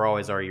same thing we're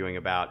always arguing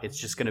about. It's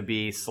just going to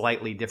be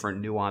slightly different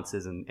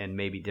nuances and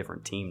maybe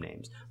different team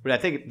names. But I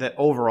think the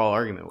overall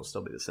argument will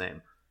still be the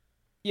same.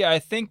 Yeah,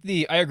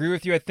 I agree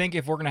with you. I think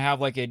if we're going to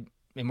have like a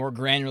more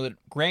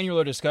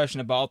granular discussion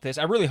about this,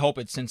 I really hope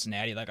it's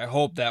Cincinnati. Like, I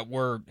hope that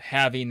we're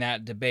having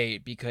that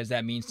debate because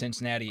that means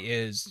Cincinnati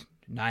is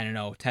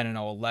 9-0,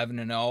 10-0,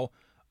 11-0.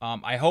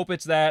 I hope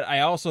it's that. I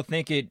also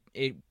think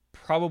it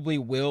probably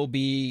will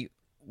be,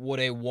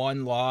 would a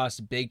one-loss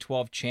Big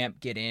 12 champ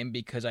get in,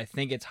 because I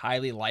think it's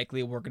highly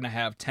likely we're going to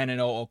have 10-0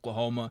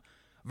 Oklahoma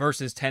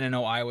versus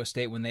 10-0 Iowa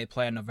State when they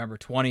play on November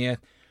 20th.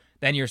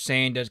 Then you're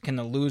saying, can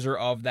the loser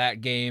of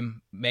that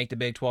game make the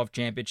Big 12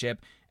 championship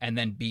and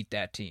then beat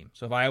that team?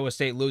 So if Iowa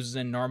State loses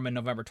in Norman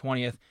November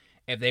 20th,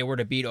 if they were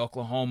to beat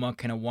Oklahoma,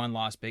 can a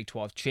one-loss Big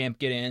 12 champ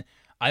get in?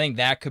 I think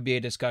that could be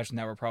a discussion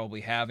that we're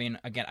probably having.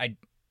 Again,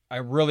 I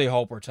really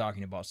hope we're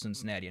talking about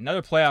Cincinnati.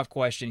 Another playoff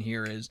question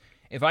here is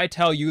If I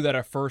tell you that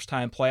a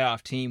first-time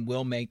playoff team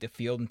will make the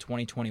field in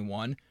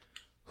 2021,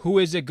 who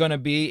is it going to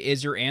be?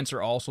 Is your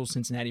answer also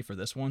Cincinnati for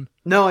this one?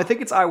 No, I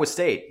think it's Iowa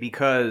State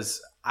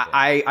because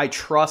I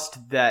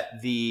trust that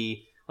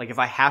if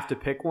I have to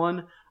pick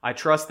one, I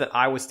trust that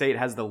Iowa State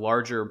has the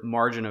larger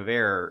margin of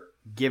error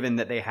given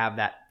that they have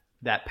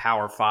that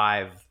Power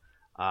 5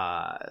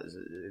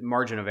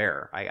 margin of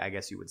error, I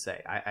guess you would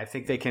say. I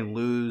think they can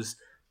lose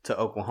to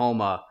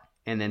Oklahoma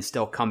and then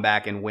still come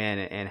back and win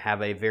and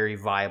have a very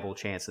viable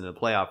chance in the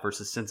playoff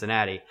versus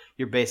Cincinnati.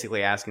 You're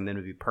basically asking them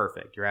to be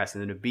perfect. You're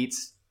asking them to beat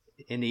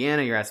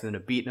Indiana, you're asking them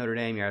to beat Notre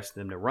Dame, you're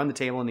asking them to run the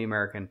table in the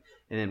American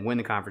and then win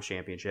the conference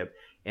championship.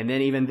 And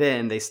then even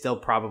then, they still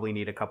probably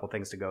need a couple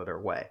things to go their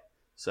way.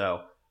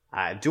 So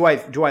do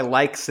I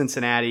like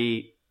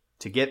Cincinnati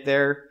to get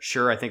there?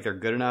 Sure, I think they're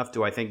good enough.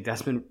 Do I think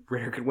Desmond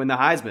Ridder could win the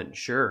Heisman?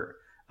 Sure.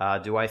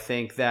 Do I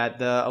think that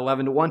the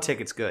 11-1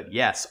 ticket's good?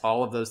 Yes,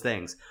 all of those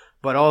things.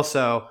 But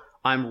also,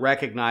 I'm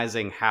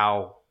recognizing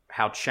how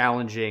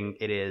challenging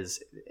it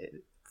is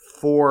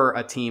for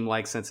a team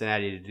like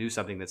Cincinnati to do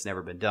something that's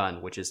never been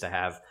done, which is to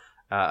have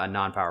a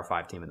non-Power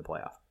 5 team in the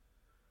playoff.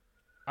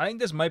 I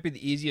think this might be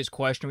the easiest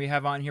question we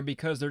have on here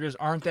because there just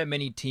aren't that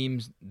many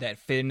teams that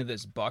fit into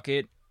this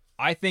bucket.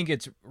 I think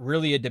it's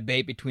really a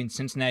debate between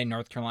Cincinnati,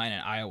 North Carolina,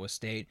 and Iowa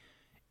State.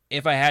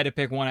 If I had to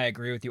pick one, I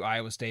agree with you,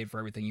 Iowa State, for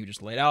everything you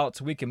just laid out,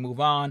 so we can move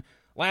on.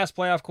 Last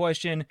playoff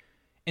question.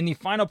 In the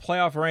final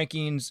playoff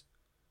rankings,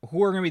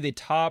 who are going to be the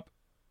top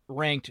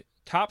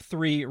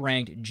 3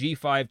 ranked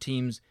G5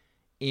 teams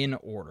in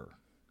order?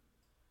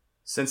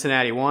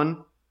 Cincinnati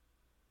 1,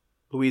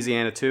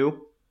 Louisiana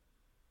 2,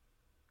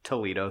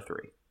 Toledo 3.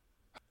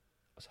 I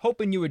was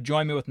hoping you would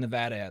join me with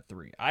Nevada at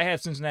 3. I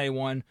had Cincinnati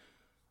 1,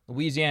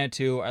 Louisiana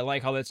 2. I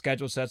like how that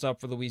schedule sets up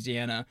for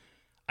Louisiana.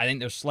 I think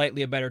they're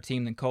slightly a better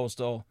team than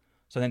Coastal,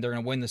 so I think they're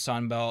going to win the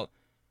Sun Belt.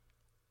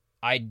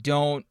 I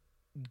don't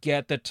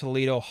get the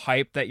Toledo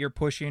hype that you're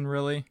pushing,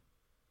 really.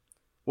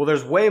 Well,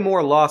 there's way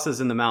more losses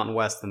in the Mountain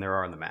West than there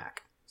are in the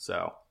MAC,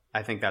 so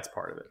I think that's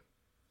part of it.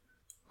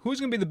 Who's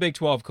going to be the Big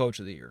 12 Coach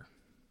of the Year?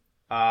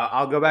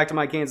 I'll go back to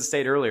my Kansas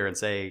State earlier and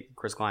say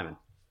Chris Klieman,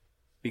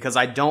 because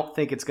I don't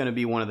think it's going to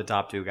be one of the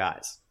top 2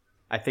 guys.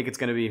 I think it's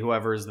going to be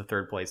whoever is the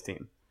third place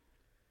team.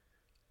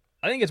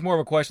 I think it's more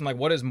of a question like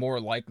what is more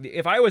likely.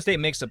 If Iowa State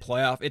makes a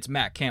playoff, it's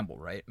Matt Campbell,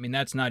 right? I mean,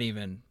 that's not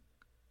even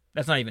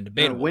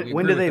debatable.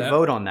 When do they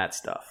vote on that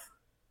stuff?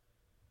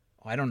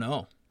 I don't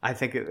know. I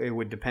think it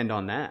would depend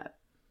on that.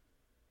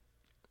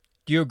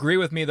 Do you agree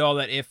with me, though,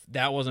 that if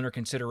that was under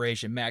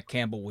consideration, Matt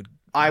Campbell would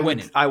win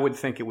it? I would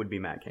think it would be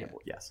Matt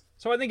Campbell, yes.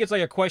 So I think it's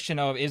like a question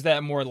of, is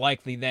that more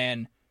likely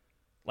than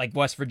like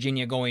West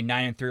Virginia going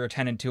 9-3 or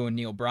 10-2 and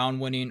Neil Brown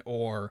winning,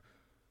 or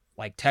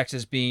like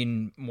Texas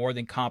being more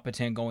than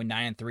competent going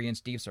 9-3 and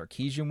Steve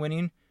Sarkisian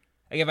winning?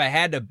 Like if I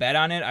had to bet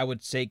on it, I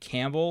would say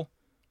Campbell.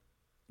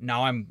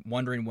 Now I'm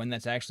wondering when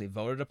that's actually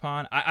voted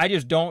upon. I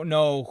just don't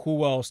know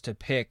who else to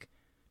pick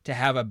to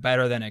have a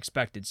better than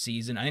expected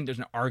season. I think there's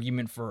an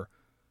argument for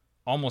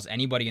almost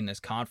anybody in this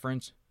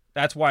conference.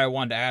 That's why I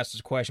wanted to ask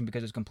this question,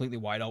 because it's completely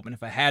wide open.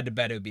 If I had to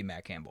bet, it would be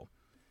Matt Campbell.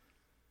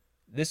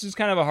 This is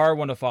kind of a hard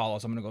one to follow,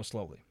 so I'm going to go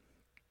slowly.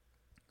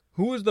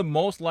 Who is the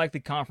most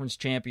likely conference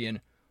champion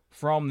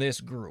from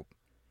this group?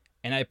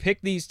 And I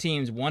picked these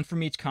teams, one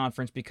from each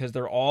conference, because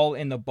they're all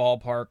in the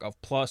ballpark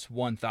of plus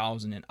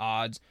 1,000 in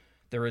odds.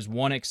 There is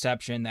one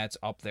exception that's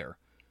up there.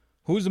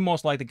 Who's the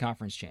most likely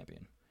conference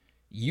champion?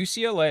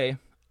 UCLA,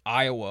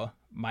 Iowa,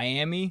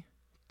 Miami,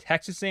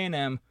 Texas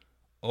A&M,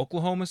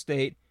 Oklahoma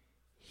State,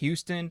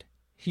 Houston,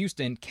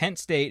 Kent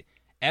State,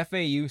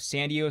 FAU,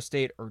 San Diego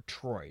State, or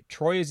Troy.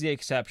 Troy is the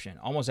exception.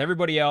 Almost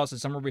everybody else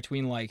is somewhere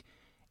between like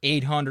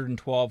 800 and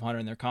 1,200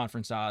 in their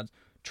conference odds.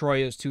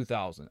 Troy is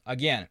 2,000.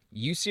 Again,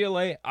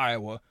 UCLA,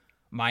 Iowa,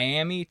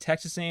 Miami,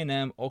 Texas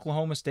A&M,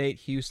 Oklahoma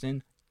State,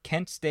 Houston,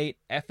 Kent State,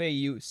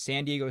 FAU,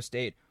 San Diego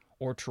State,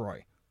 or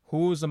Troy.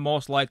 Who is the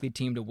most likely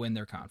team to win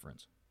their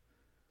conference?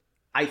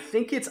 I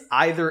think it's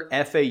either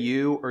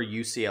FAU or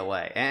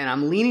UCLA, and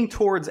I'm leaning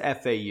towards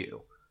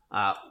FAU.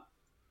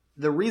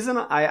 The reason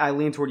I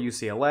lean toward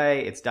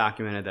UCLA, it's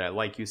documented that I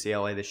like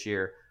UCLA this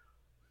year.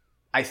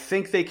 I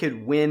think they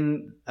could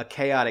win a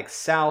chaotic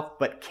South,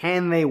 but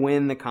can they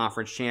win the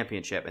conference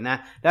championship? And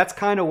that's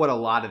kind of what a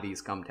lot of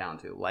these come down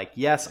to. Like,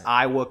 yes,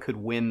 Iowa could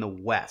win the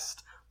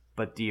West,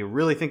 but do you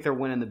really think they're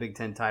winning the Big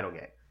Ten title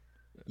game?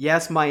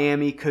 Yes,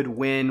 Miami could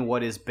win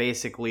what is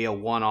basically a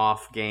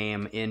one-off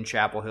game in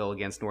Chapel Hill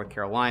against North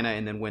Carolina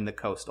and then win the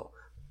Coastal.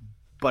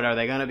 But are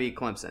they going to beat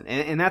Clemson?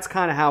 And that's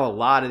kind of how a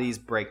lot of these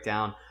break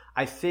down.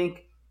 I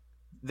think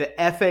the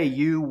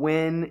FAU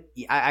win,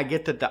 I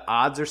get that the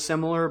odds are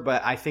similar,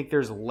 but I think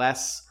there's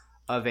less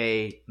of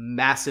a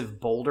massive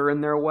boulder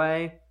in their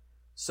way.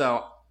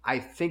 So I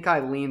think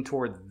I lean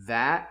toward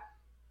that.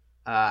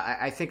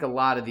 I think a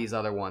lot of these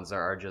other ones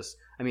are just,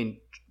 I mean,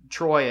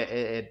 Troy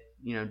at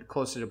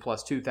closer to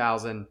plus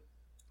 2,000.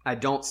 I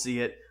don't see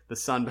it. The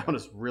Sun Belt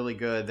is really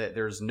good. That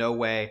there's no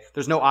way,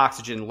 there's no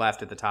oxygen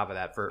left at the top of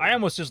that. I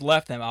almost just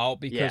left them out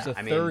because the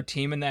third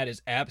team in that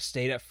is App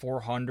State at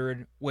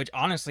 400, which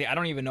honestly I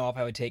don't even know if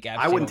I would take App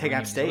State. I wouldn't take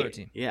App State.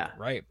 Team. Yeah,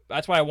 right.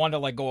 That's why I wanted to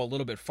like go a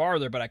little bit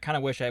farther, but I kind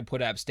of wish I had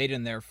put App State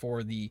in there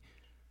for the.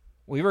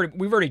 We've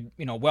already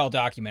well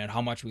documented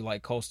how much we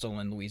like Coastal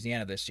and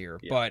Louisiana this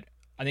year, but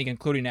I think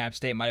including App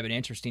State might have been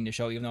interesting to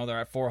show. Even though they're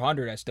at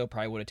 400, I still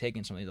probably would have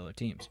taken some of these other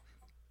teams.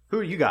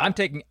 Who you got? I'm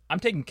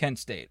taking Kent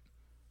State.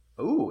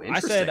 Ooh,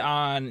 interesting. I said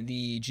on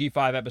the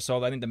G5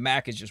 episode, I think the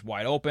MAC is just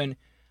wide open.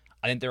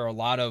 I think there are a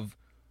lot of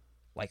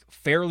like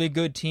fairly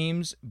good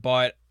teams,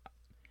 but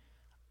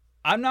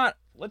I'm not.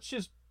 Let's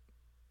just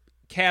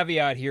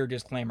caveat here,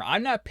 disclaimer.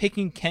 I'm not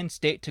picking Kent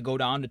State to go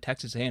down to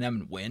Texas A&M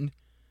and win.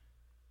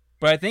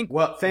 But I think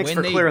thanks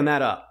for clearing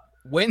that up.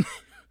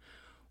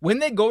 When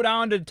they go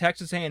down to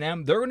Texas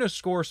A&M, they're going to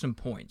score some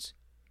points.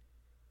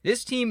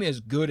 This team is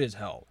good as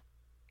hell.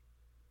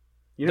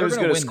 You know who's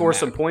going to score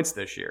some points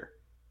this year?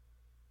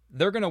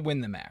 They're going to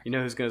win the MAC. You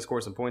know who's going to score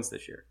some points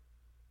this year?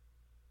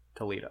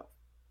 Toledo.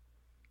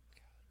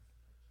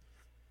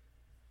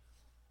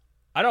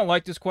 I don't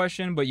like this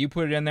question, but you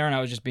put it in there and I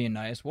was just being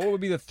nice. What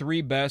would be the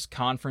 3 best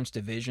conference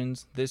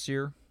divisions this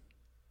year?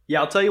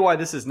 Yeah, I'll tell you why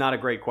this is not a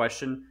great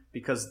question,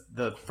 because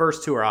the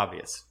first 2 are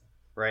obvious,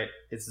 right?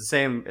 It's the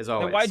same as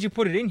always. Then why'd you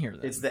put it in here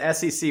then? It's the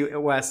SEC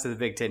West to the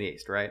Big Ten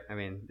East, right? I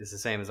mean, it's the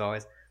same as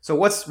always. So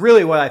what's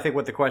really what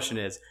the question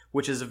is,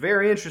 which is a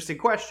very interesting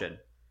question,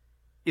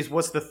 is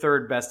what's the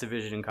 3rd best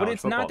division in college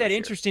football? But it's not that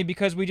interesting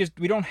because we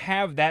don't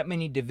have that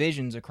many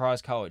divisions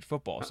across college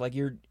football. So like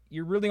you're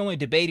really only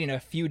debating a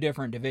few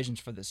different divisions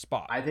for this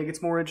spot. I think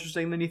it's more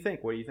interesting than you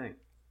think. What do you think?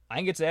 I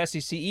think it's the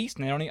SEC East,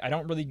 and I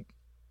don't really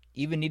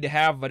even need to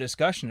have a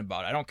discussion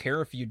about it. I don't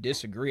care if you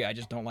disagree. I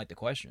just don't like the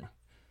question.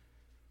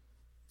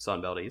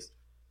 Sun Belt East.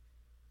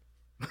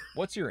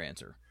 What's your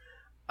answer?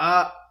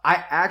 I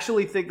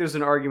actually think there's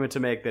an argument to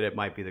make that it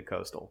might be the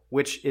Coastal,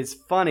 which is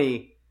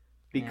funny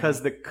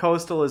because the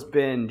Coastal has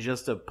been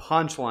just a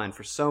punchline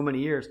for so many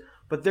years.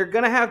 But they're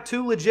going to have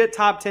 2 legit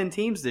top 10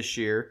 teams this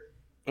year.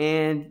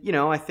 And,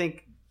 I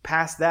think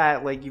past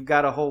that, like, you've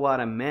got a whole lot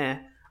of meh.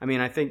 I mean,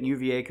 I think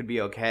UVA could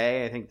be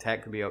okay. I think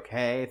Tech could be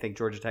okay. I think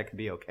Georgia Tech could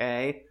be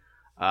okay.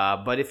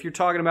 But if you're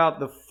talking about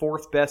the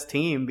 4th best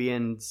team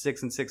being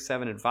 6-6,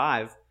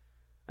 7-5,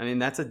 I mean,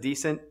 that's a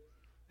decent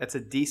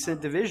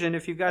division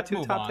if you've got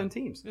 2 top 10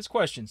 teams. This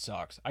question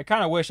sucks. I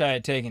kind of wish I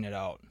had taken it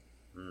out.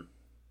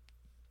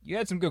 You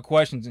had some good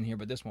questions in here,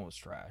 but this one was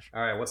trash.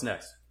 All right, what's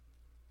next?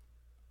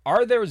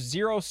 Are there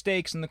 0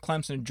 stakes in the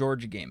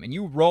Clemson-Georgia game? And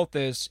you wrote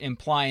this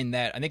implying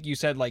that, I think you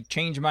said, like,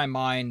 change my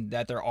mind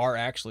that there are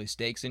actually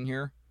stakes in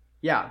here.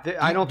 Yeah,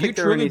 I don't think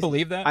there are any. Do you truly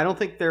believe that? I don't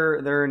think there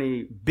are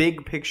any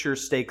big picture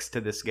stakes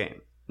to this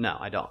game. No,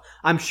 I don't.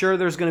 I'm sure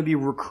there's going to be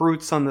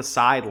recruits on the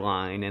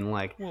sideline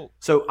and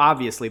so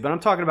obviously, but I'm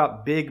talking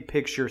about big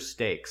picture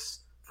stakes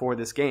for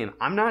this game.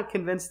 I'm not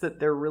convinced that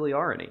there really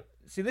are any.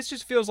 See, this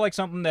just feels like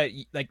something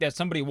that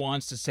somebody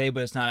wants to say,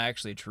 but it's not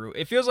actually true.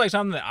 It feels like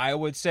something that I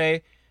would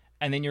say,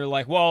 and then you're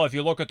like, well, if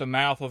you look at the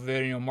math of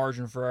it,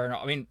 margin for error.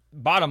 I mean,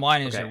 bottom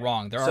line is you're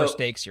wrong. There are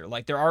stakes here.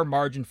 Like, there are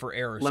margin for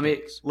error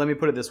stakes. Let me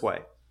put it this way.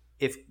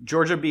 If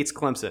Georgia beats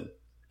Clemson,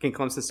 can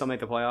Clemson still make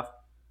the playoff?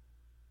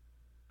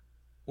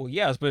 Well,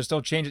 yes, but it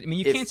still changes. I mean,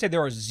 you can't say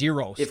there are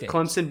 0 stakes. If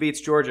Clemson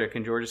beats Georgia,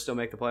 can Georgia still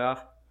make the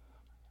playoff?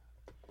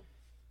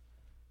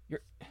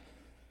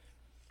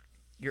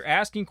 You're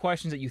asking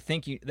questions that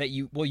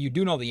you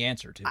do know the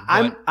answer to.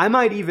 I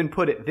might even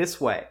put it this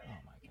way. Oh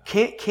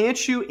my God.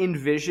 Can't you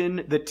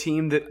envision the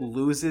team that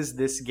loses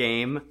this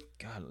game?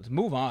 God, let's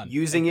move on.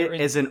 Using it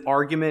as an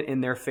argument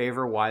in their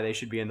favor why they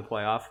should be in the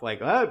playoff. Like,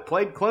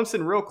 played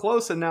Clemson real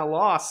close and now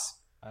lost.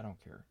 I don't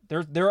care.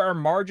 There are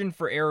margin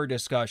for error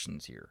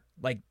discussions here.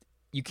 Like,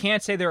 you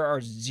can't say there are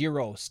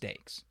 0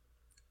 stakes.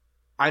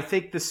 I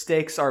think the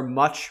stakes are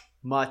much,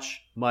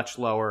 much, much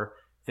lower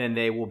than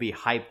they will be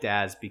hyped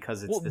as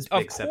because it's this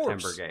big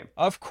September game.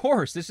 Of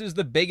course. This is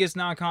the biggest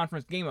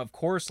non-conference game. Of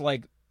course,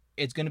 like,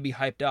 it's going to be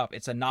hyped up.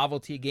 It's a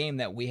novelty game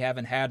that we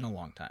haven't had in a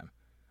long time.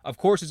 Of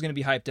course it's going to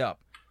be hyped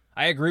up.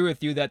 I agree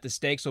with you that the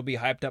stakes will be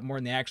hyped up more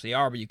than they actually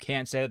are, but you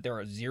can't say that there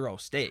are 0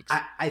 stakes.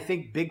 I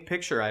think big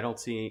picture, I don't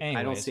see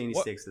any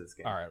stakes in this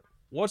game. All right.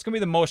 What's going to be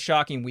the most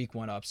shocking week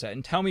 1 upset?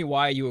 And tell me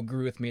why you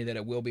agree with me that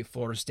it will be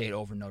Florida State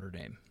over Notre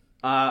Dame.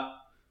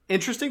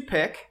 Interesting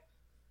pick.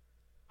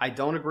 I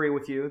don't agree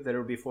with you that it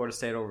will be Florida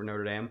State over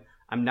Notre Dame.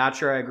 I'm not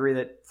sure I agree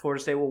that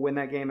Florida State will win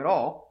that game at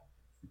all.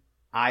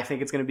 I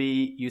think it's going to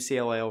be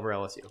UCLA over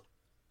LSU.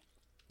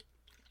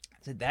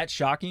 Is it that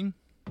shocking?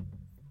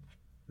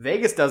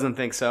 Vegas doesn't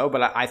think so,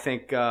 but I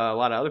think a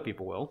lot of other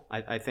people will.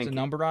 I think the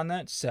number on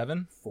that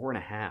 7,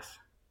 4.5.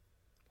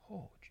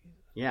 Oh, Jesus.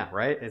 Yeah,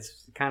 right.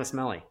 It's kind of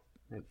smelly.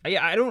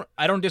 Yeah,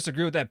 I don't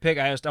disagree with that pick.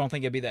 I just don't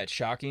think it'd be that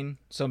shocking.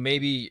 So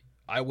maybe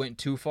I went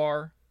too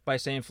far by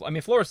saying. I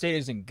mean, Florida State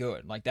isn't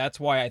good. Like, that's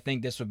why I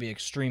think this would be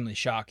extremely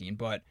shocking.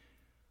 But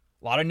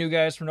a lot of new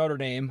guys for Notre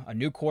Dame, a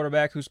new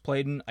quarterback who's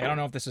played in. I don't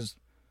know if this is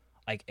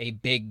like a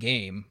big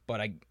game,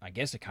 but I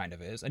guess it kind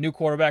of is. A new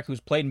quarterback who's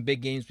played in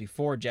big games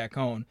before, Jack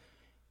Cohn,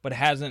 but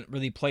hasn't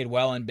really played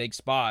well in big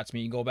spots. I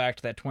mean, you go back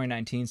to that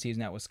 2019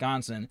 season at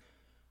Wisconsin,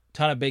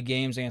 ton of big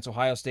games against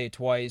Ohio State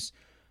twice.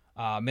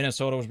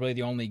 Minnesota was really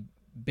the only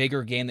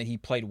bigger game that he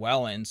played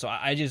well in. So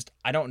I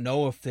don't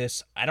know if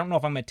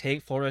I'm going to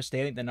take Florida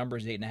State. I think the number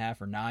is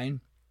 8.5 or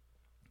 9.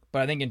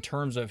 But I think in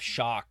terms of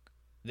shock,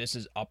 this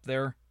is up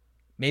there.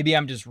 Maybe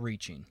I'm just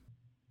reaching.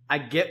 I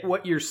get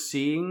what you're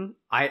seeing.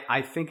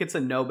 I think it's a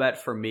no bet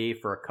for me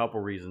for a couple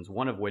reasons.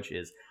 One of which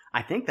is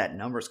I think that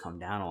number's come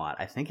down a lot.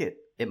 I think it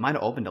might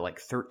have opened to like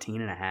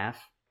 13.5.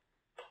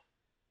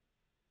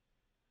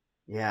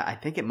 Yeah, I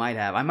think it might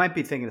have. I might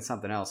be thinking of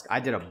something else. I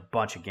did a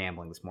bunch of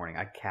gambling this morning.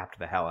 I capped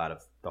the hell out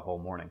of the whole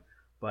morning.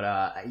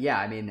 But yeah,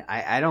 I mean,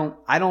 I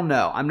don't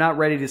know. I'm not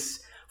ready to.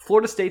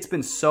 Florida State's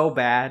been so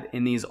bad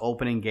in these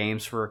opening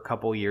games for a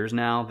couple years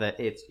now that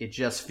it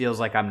just feels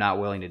like I'm not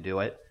willing to do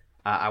it.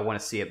 I want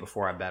to see it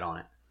before I bet on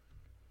it.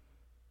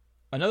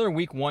 Another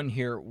week 1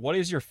 here. What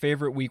is your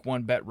favorite week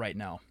 1 bet right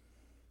now?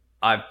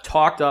 I've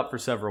talked up for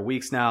several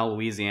weeks now.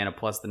 Louisiana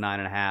plus the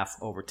 9.5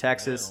 over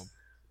Texas.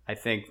 Yeah. I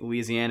think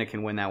Louisiana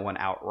can win that one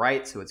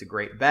outright, so it's a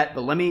great bet.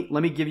 But let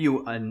me give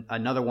you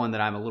another one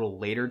that I'm a little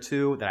later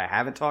to that I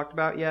haven't talked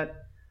about yet.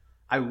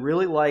 I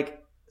really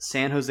like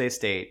San Jose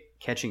State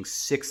catching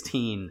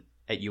 16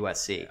 at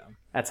USC. Yeah.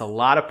 That's a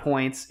lot of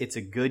points. It's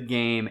a good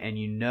game, and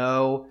you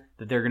know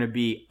that they're going to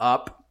be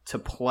up to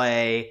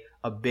play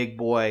a big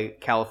boy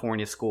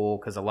California school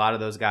because a lot of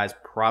those guys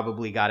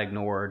probably got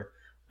ignored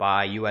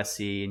by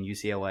USC and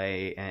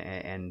UCLA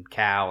and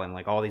Cal and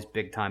like all these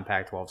big time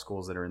Pac-12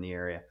 schools that are in the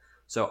area.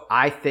 So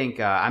I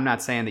think I'm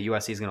not saying that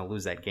USC is going to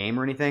lose that game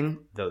or anything,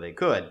 though they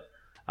could.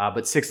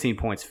 But 16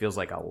 points feels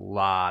like a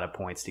lot of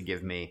points to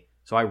give me.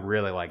 So I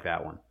really like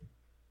that one.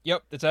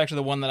 Yep, that's actually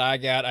the one that I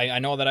got. I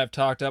know that I've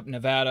talked up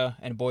Nevada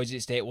and Boise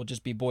State will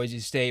just be Boise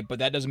State, but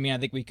that doesn't mean I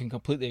think we can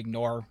completely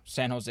ignore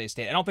San Jose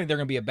State. I don't think they're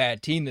going to be a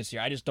bad team this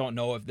year. I just don't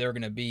know if they're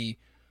going to be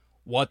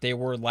what they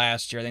were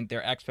last year. I think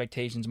their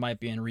expectations might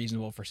be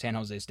unreasonable for San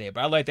Jose State,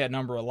 but I like that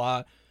number a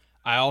lot.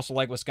 I also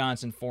like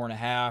Wisconsin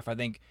 4.5. I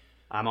think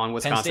I'm on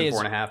Wisconsin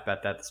 4.5.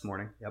 Bet that this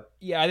morning. Yep.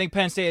 Yeah, I think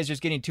Penn State is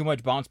just getting too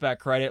much bounce back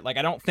credit. Like,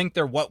 I don't think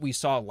they're what we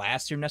saw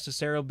last year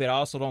necessarily, but I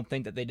also don't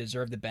think that they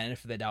deserve the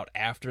benefit of the doubt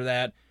after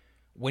that.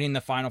 Winning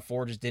the Final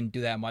Four just didn't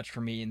do that much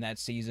for me in that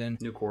season.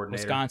 New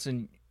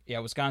coordinator.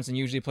 Wisconsin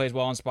usually plays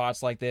well in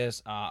spots like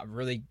this.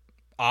 Really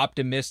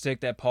optimistic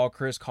that Paul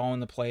Chryst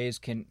calling the plays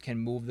can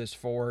move this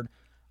forward.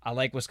 I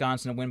like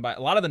Wisconsin to win by a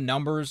lot of the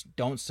numbers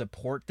don't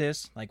support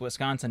this. Like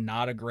Wisconsin,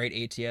 not a great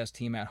ATS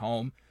team at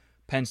home.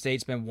 Penn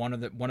State's been one of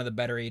the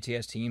better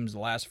ATS teams the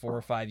last 4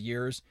 or 5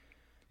 years.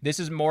 This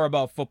is more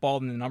about football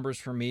than the numbers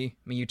for me.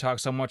 I mean, you talk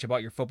so much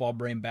about your football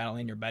brain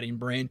battling your betting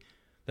brain.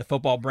 The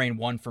football brain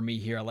won for me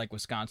here. I like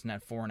Wisconsin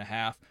at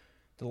 4.5.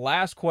 The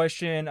last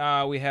question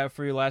we have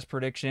for you, last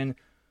prediction.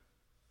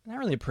 Not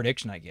really a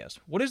prediction, I guess.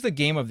 What is the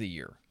game of the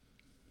year?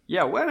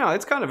 Yeah, well, no,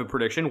 it's kind of a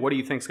prediction. What do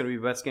you think is going to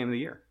be the best game of the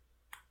year?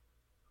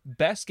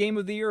 Best game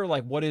of the year? Or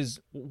like, what is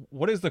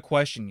the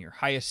question here?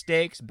 Highest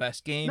stakes,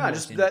 best game? No,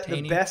 just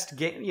the best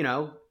game. You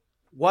know,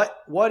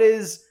 what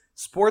is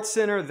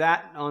SportsCenter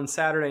that on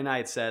Saturday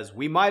night says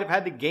we might have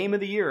had the game of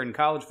the year in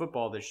college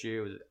football this year?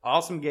 It was an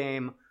awesome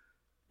game.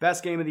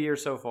 Best game of the year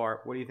so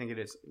far. What do you think it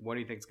is? What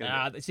do you think it's going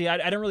to be? See, I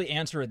didn't really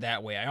answer it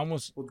that way.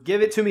 Well,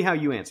 give it to me how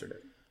you answered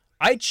it.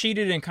 I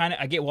cheated and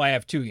I get why I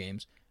have 2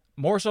 games.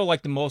 More so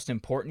like the most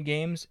important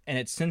games, and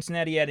it's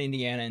Cincinnati at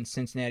Indiana and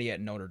Cincinnati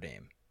at Notre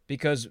Dame.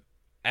 Because,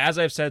 as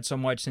I've said so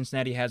much,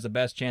 Cincinnati has the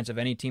best chance of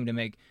any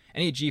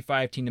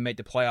G5 team to make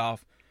the playoff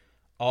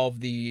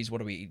of these,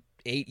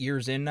 8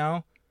 years in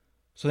now?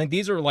 So I think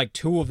these are like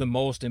 2 of the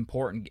most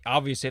important.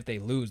 Obviously, if they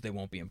lose, they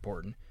won't be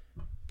important.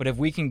 But if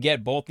we can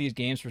get both these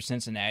games for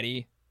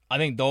Cincinnati, I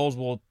think those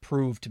will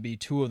prove to be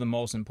 2 of the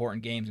most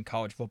important games in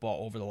college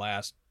football over the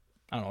last,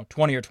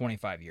 20 or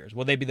 25 years.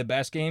 Will they be the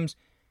best games?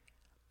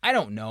 I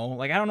don't know.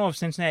 Like, I don't know if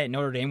Cincinnati and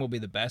Notre Dame will be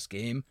the best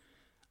game.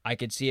 I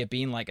could see it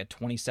being like a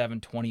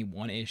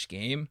 27-21-ish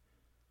game.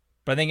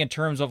 But I think in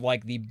terms of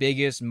like the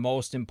biggest,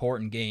 most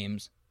important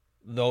games,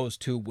 those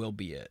 2 will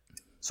be it.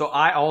 So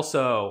I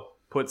also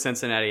put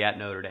Cincinnati at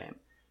Notre Dame.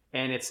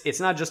 And it's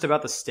not just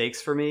about the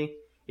stakes for me.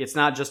 It's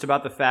not just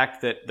about the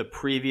fact that the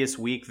previous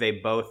week they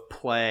both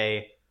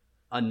play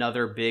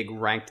another big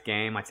ranked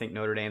game. I think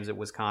Notre Dame's at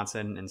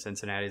Wisconsin and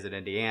Cincinnati's at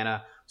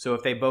Indiana. So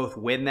if they both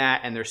win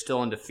that and they're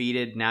still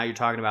undefeated, now you're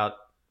talking about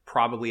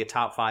probably a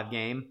top 5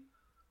 game.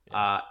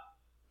 Yeah.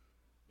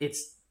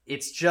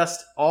 It's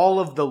just all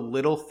of the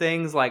little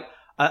things, like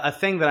a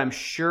thing that I'm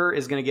sure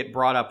is going to get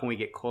brought up when we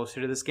get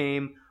closer to this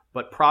game,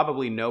 but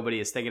probably nobody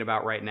is thinking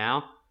about right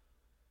now.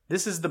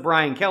 This is the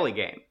Brian Kelly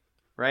game,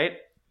 right?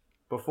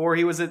 Before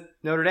he was at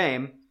Notre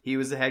Dame, he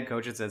was the head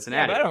coach at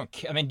Cincinnati.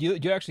 Yeah, but do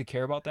you actually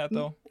care about that,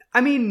 though?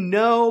 I mean,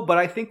 no, but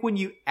I think when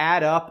you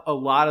add up a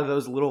lot of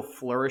those little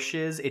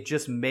flourishes, it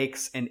just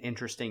makes an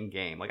interesting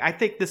game. Like, I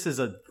think this is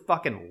a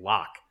fucking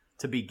lock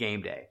to be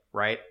game day,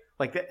 right?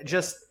 Like,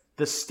 just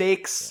the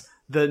stakes,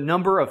 The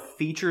number of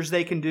features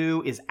they can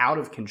do is out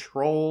of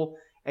control.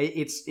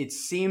 It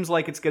seems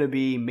like it's going to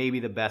be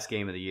maybe the best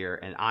game of the year,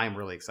 and I'm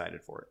really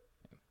excited for it.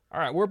 All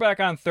right, we're back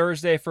on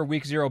Thursday for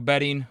Week 0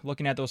 betting,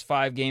 looking at those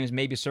 5 games,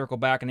 maybe circle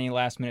back on any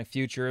last-minute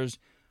futures.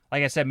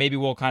 Like I said, maybe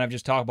we'll kind of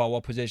just talk about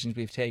what positions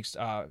we've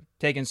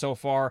taken so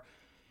far.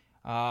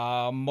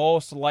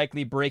 Most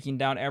likely breaking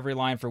down every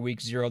line for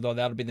Week 0, though.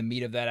 That'll be the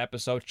meat of that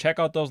episode. Check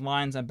out those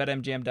lines on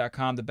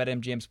BetMGM.com, the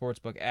BetMGM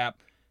Sportsbook app.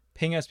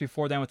 Ping us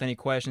before then with any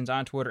questions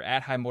on Twitter,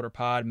 at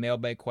HighMotorPod,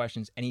 mailbag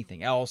questions,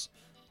 anything else,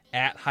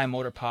 at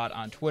HighMotorPod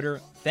on Twitter.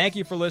 Thank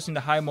you for listening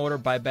to High Motor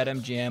by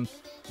BetMGM.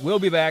 We'll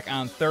be back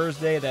on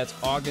Thursday. That's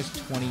August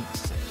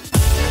 26th.